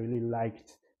 and I really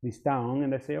liked this town.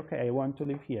 And I say, okay, I want to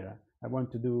live here. I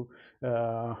want to do.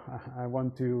 I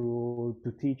want to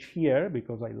teach here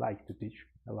because I like to teach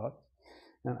a lot,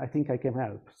 and I think I can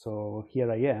help. So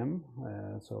here I am.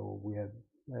 So we have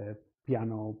a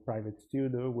piano private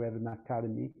studio. We have an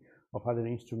academy of other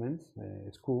instruments,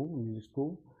 a school, music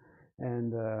school,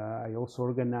 and I also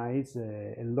organize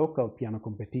a local piano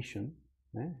competition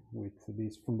with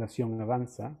this Fundación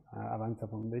Avanza, Avanza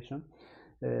Foundation,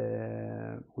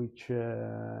 which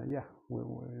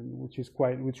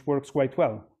works quite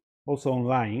well, also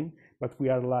online. But we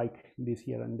are like this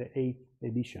year in the 8th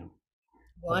edition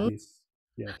of this.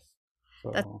 Yes,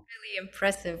 so that's really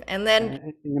impressive. And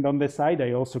then, and on the side,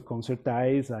 I also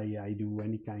concertize. I do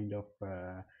any kind of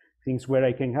things where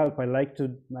I can help. I like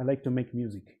to make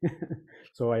music.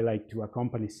 So I like to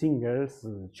accompany singers,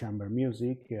 chamber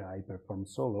music. I perform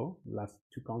solo. Last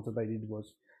 2 concerts I did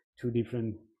was totally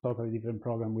different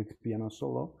program with piano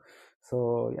solo.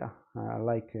 So yeah, I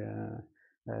like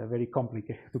very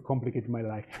complicate my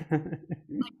life.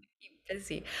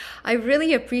 busy. I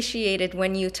really appreciated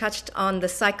when you touched on the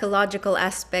psychological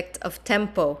aspect of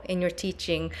tempo in your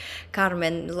teaching,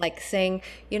 Carmen, like saying,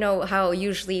 you know, how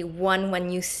usually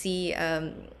when you see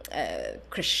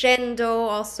crescendo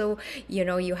also, you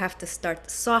know, you have to start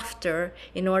softer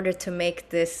in order to make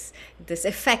this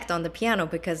effect on the piano,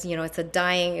 because, you know, it's a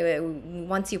dying,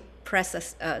 once you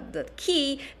press the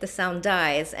key, the sound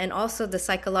dies. And also the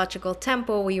psychological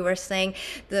tempo, we were saying,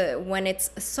 when it's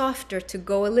softer to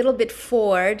go a little bit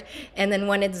forward, and then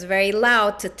when it's very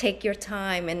loud to take your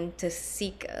time and to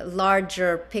seek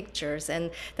larger pictures.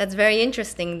 And that's very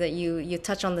interesting that you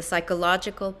touch on the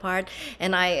psychological part.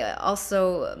 And I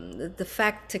also the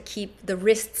fact to keep the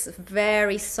wrists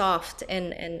very soft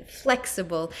and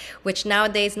flexible, which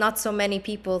nowadays not so many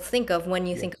people think of when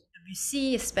you think of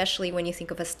Debussy, especially when you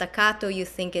think of a staccato, you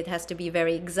think it has to be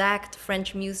very exact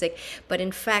French music. But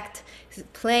in fact,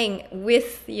 playing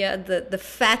with the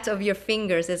fat of your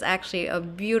fingers is actually a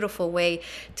beautiful way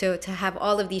to have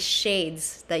all of these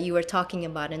shades that you were talking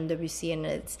about in Debussy. And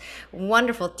it's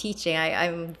wonderful teaching.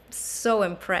 I'm so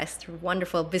impressed.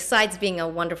 Wonderful. Besides being a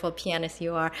wonderful pianist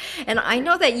you are. And I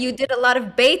know that you did a lot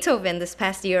of Beethoven this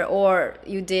past year, or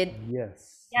you did. Yes.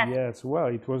 Yes. Yes, well,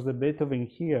 it was the Beethoven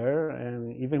here,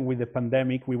 and even with the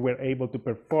pandemic, we were able to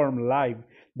perform live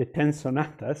the 10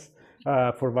 sonatas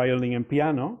for violin and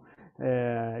piano.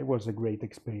 It was a great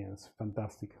experience,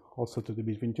 fantastic. Also to the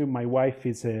between two. My wife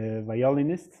is a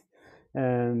violinist,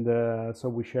 and so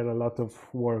we share a lot of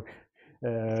work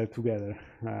together.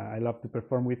 I love to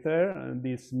perform with her, and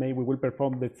this May we will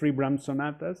perform the 3 Brahms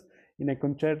sonatas in a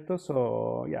concerto.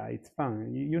 So yeah, it's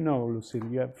fun. You know, Lucille,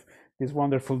 you have this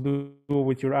wonderful duo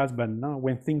with your husband. No,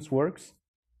 when things works,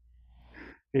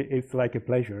 it's like a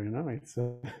pleasure. You know, it's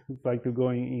like to go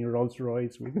in Rolls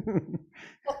Royce with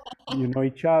you know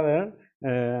each other,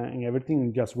 and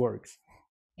everything just works.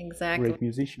 Exactly. Great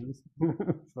musicians.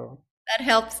 So that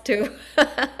helps too.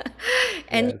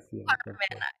 And yes, yes,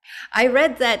 Carmen, I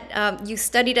read that you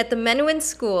studied at the Menuet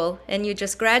school and you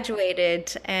just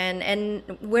graduated. And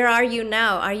where are you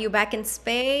now? Are you back in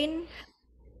Spain?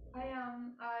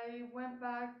 I went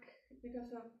back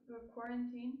because of the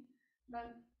quarantine,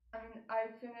 but I mean, I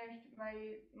finished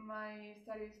my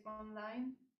studies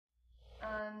online,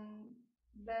 and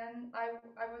then I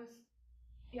was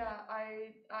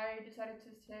I decided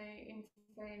to stay in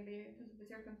Spain because of the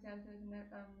circumstances and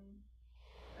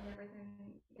everything.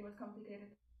 It was complicated,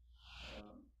 so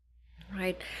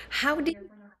Right. How do here you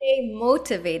for now. stay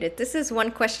motivated? This is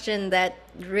one question that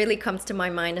really comes to my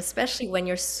mind, especially when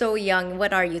you're so young.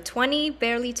 What are you, 20,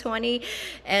 barely 20?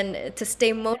 And to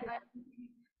stay motivated, I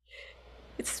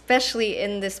especially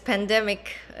in this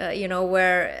pandemic, you know,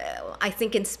 where I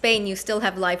think in Spain you still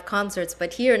have live concerts,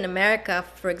 but here in America,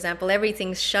 for example,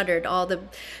 everything's shuttered, all the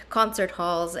concert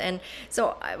halls. And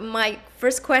so my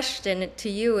first question to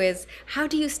you is, how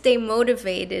do you stay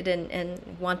motivated and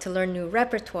want to learn new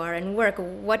repertoire and work?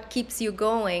 What keeps you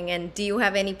going? And do you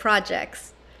have any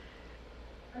projects?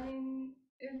 I mean,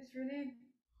 it's really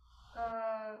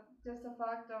just the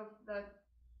fact of that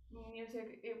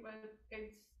music.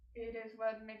 It is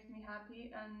what makes me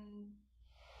happy, and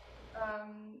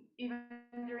even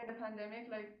during the pandemic,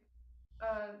 like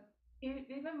uh,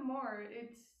 even more.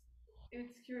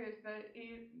 It's curious, but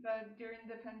during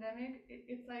the pandemic,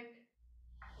 it's like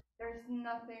there's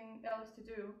nothing else to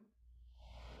do.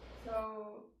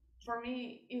 So for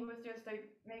me, it was just like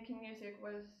making music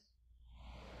was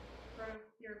sort of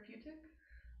therapeutic,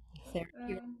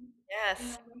 Therapeutic. in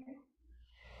Yes. a way.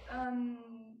 Um,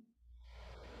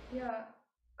 yeah,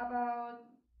 about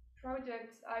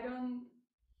projects, I don't,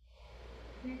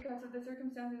 because of the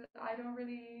circumstances, I haven't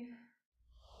really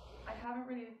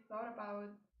thought about.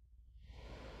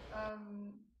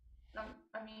 Um,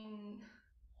 I mean,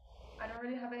 I don't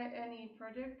really have any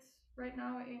projects right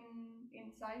now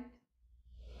in sight,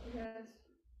 because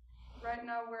right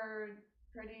now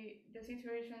the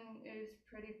situation is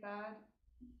pretty bad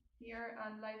here,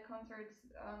 and live concerts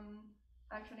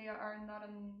actually are not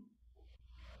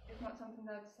it's not something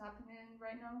that's happening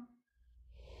right now.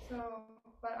 So,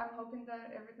 but I'm hoping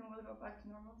that everything will go back to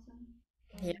normal soon.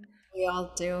 Yeah, And we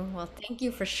all do. Well, thank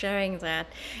you for sharing that.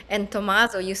 And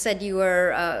Tommaso, you said you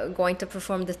were going to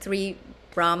perform the three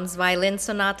Brahms violin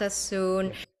sonatas soon.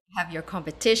 Yes. You have your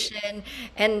competition.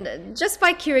 And just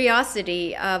by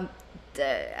curiosity,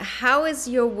 how is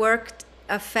your work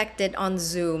affected on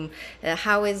Zoom?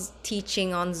 How is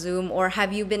teaching on Zoom? Or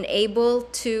have you been able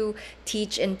to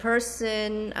teach in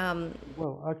person?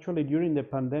 Well, actually, during the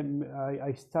pandemic,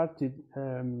 I started.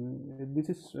 This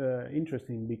is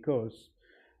interesting because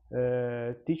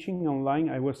teaching online,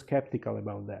 I was skeptical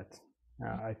about that.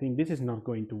 I think this is not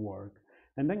going to work.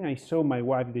 And then I saw my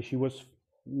wife that she was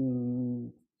mm,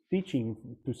 teaching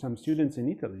to some students in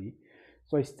Italy.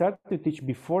 So I started to teach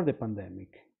before the pandemic,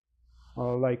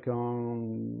 like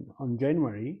on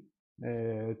January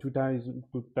 2000,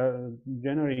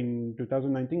 January in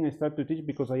 2019. I started to teach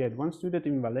because I had one student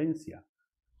in Valencia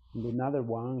and another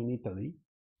one in Italy.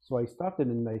 So I started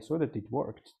and I saw that it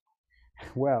worked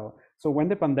well. So when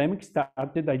the pandemic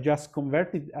started, I just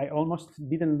converted. I almost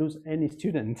didn't lose any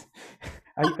student.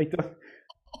 I thought,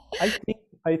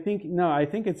 I think no, I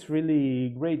think it's really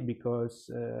great because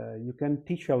you can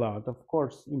teach a lot. Of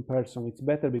course, in person it's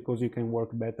better because you can work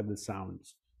better the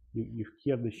sounds. You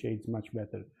hear the shades much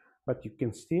better, but you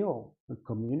can still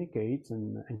communicate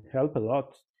and help a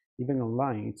lot even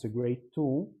online. It's a great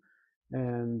tool,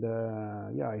 and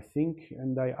yeah, I think,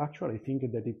 and I actually think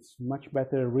that it's much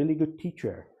better, a really good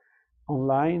teacher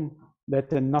online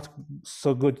that a not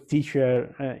so good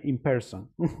teacher in person.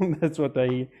 That's what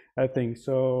I think.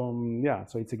 So yeah,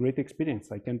 so it's a great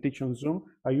experience. I can teach on Zoom.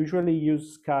 I usually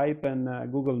use Skype and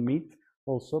Google Meet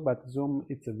also, but Zoom,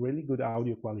 it's a really good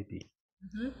audio quality.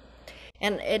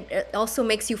 And it also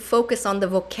makes you focus on the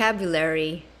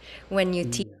vocabulary when you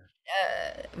teach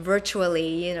Yeah. virtually.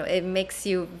 You know, it makes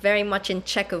you very much in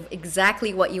check of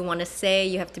exactly what you want to say.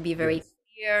 You have to be very Yes,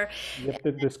 clear. you have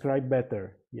to describe better.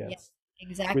 Yeah, Yes. With,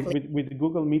 exactly. with, with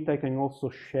Google Meet, I can also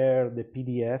share the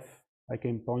PDF. I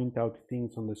can point out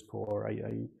things on the score.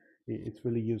 It's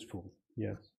really useful.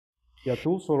 Yes. Yeah,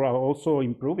 tools are also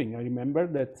improving. I remember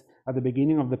that at the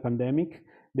beginning of the pandemic,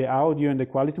 the audio and the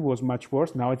quality was much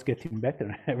worse. Now it's getting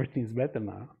better. Everything's better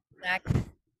now. Exactly.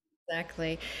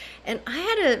 Exactly. And I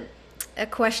had a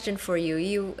question for you.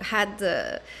 You had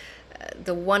the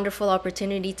wonderful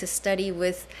opportunity to study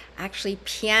with actually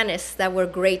pianists that were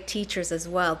great teachers as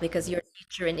well, because your Yes.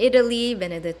 teacher in Italy,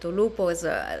 Benedetto Lupo, is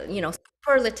a, you know,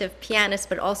 superlative pianist,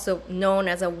 but also known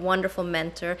as a wonderful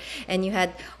mentor. And you had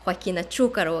Joaquín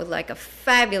Achúcarro, like a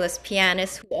fabulous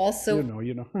pianist who also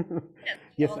You know.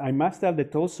 Yes, I must add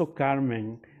that also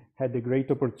Carmen had the great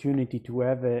opportunity to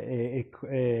have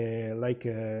like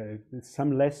some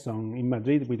lesson in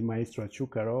Madrid with Maestro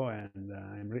Achúcarro,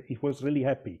 and he was really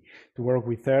happy to work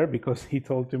with her because he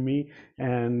told to me,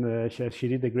 and she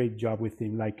did a great job with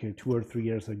him like 2 or 3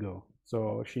 years ago.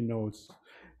 So she knows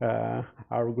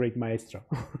our great maestro.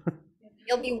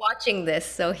 he'll be watching this,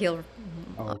 so he'll.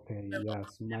 Okay,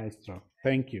 yes, maestro.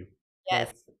 Thank you.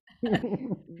 Yes. That's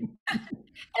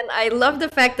And I love the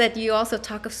fact that you also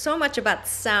talk so much about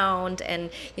sound and,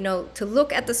 you know, to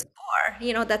look at the score,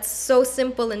 you know, that's so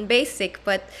simple and basic,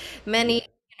 but many, yeah.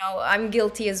 you know, I'm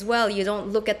guilty as well. You don't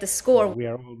look at the Yeah, score. we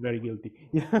are all very guilty.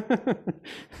 Yeah.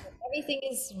 everything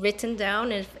is written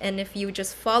down, and if you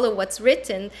just follow what's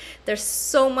written, there's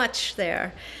so much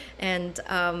there. And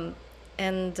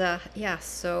yeah,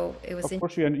 so it was Of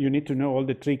course, you need to know all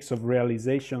the tricks of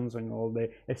realizations and all the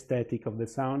aesthetic of the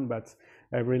sound, but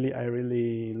I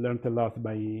really learned a lot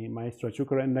by Maestro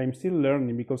Achúcarro, and I'm still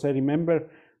learning because I remember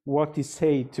what he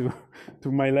said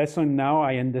to my lesson. Now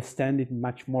I understand it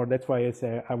much more. That's why I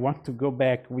say I want to go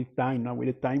back with time, now with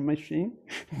a time machine,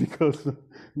 because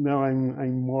now I'm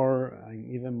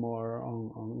even more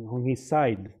on his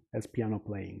side as piano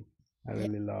playing. I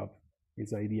really love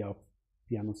his idea of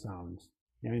piano sounds.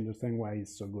 I understand why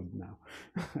it's so good now.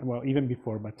 Well, even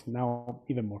before, but now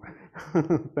even more.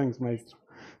 Thanks, Maestro.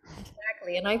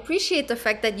 Exactly. And I appreciate the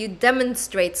fact that you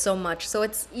demonstrate so much, so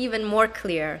it's even more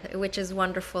clear, which is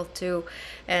wonderful too.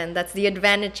 And that's the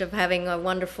advantage of having a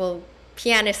wonderful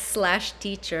pianist slash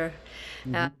teacher,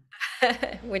 uh,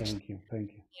 which Thank you.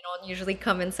 Thank you. don't usually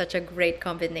come in such a great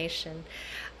combination.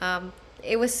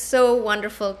 It was so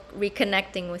wonderful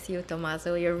reconnecting with you,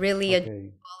 Tommaso. You're really adorable,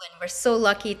 Okay. and we're so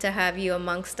lucky to have you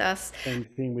amongst us. Same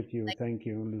thing with you. Thank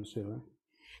you, Lucille.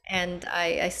 And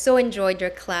I so enjoyed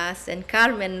your class. And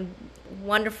Carmen,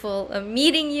 wonderful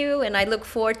meeting you. And I look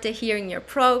forward to hearing your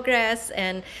progress.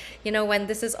 And when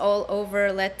this is all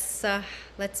over, let's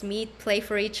meet, play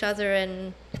for each other,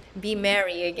 and be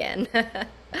merry again.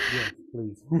 Yes,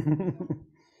 please.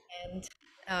 And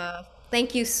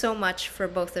thank you so much for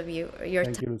both of you. Your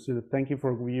Thank time. you, Lucille. Thank you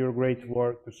for your great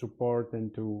work to support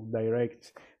and to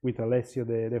direct with Alessio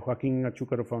the Joaquín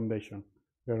Achúcarro Foundation.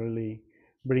 You're really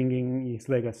bringing his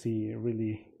legacy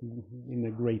really in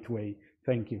a great way.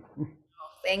 Thank you.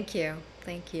 Thank you.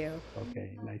 Thank you.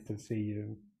 Okay, nice to see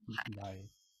you. Bye.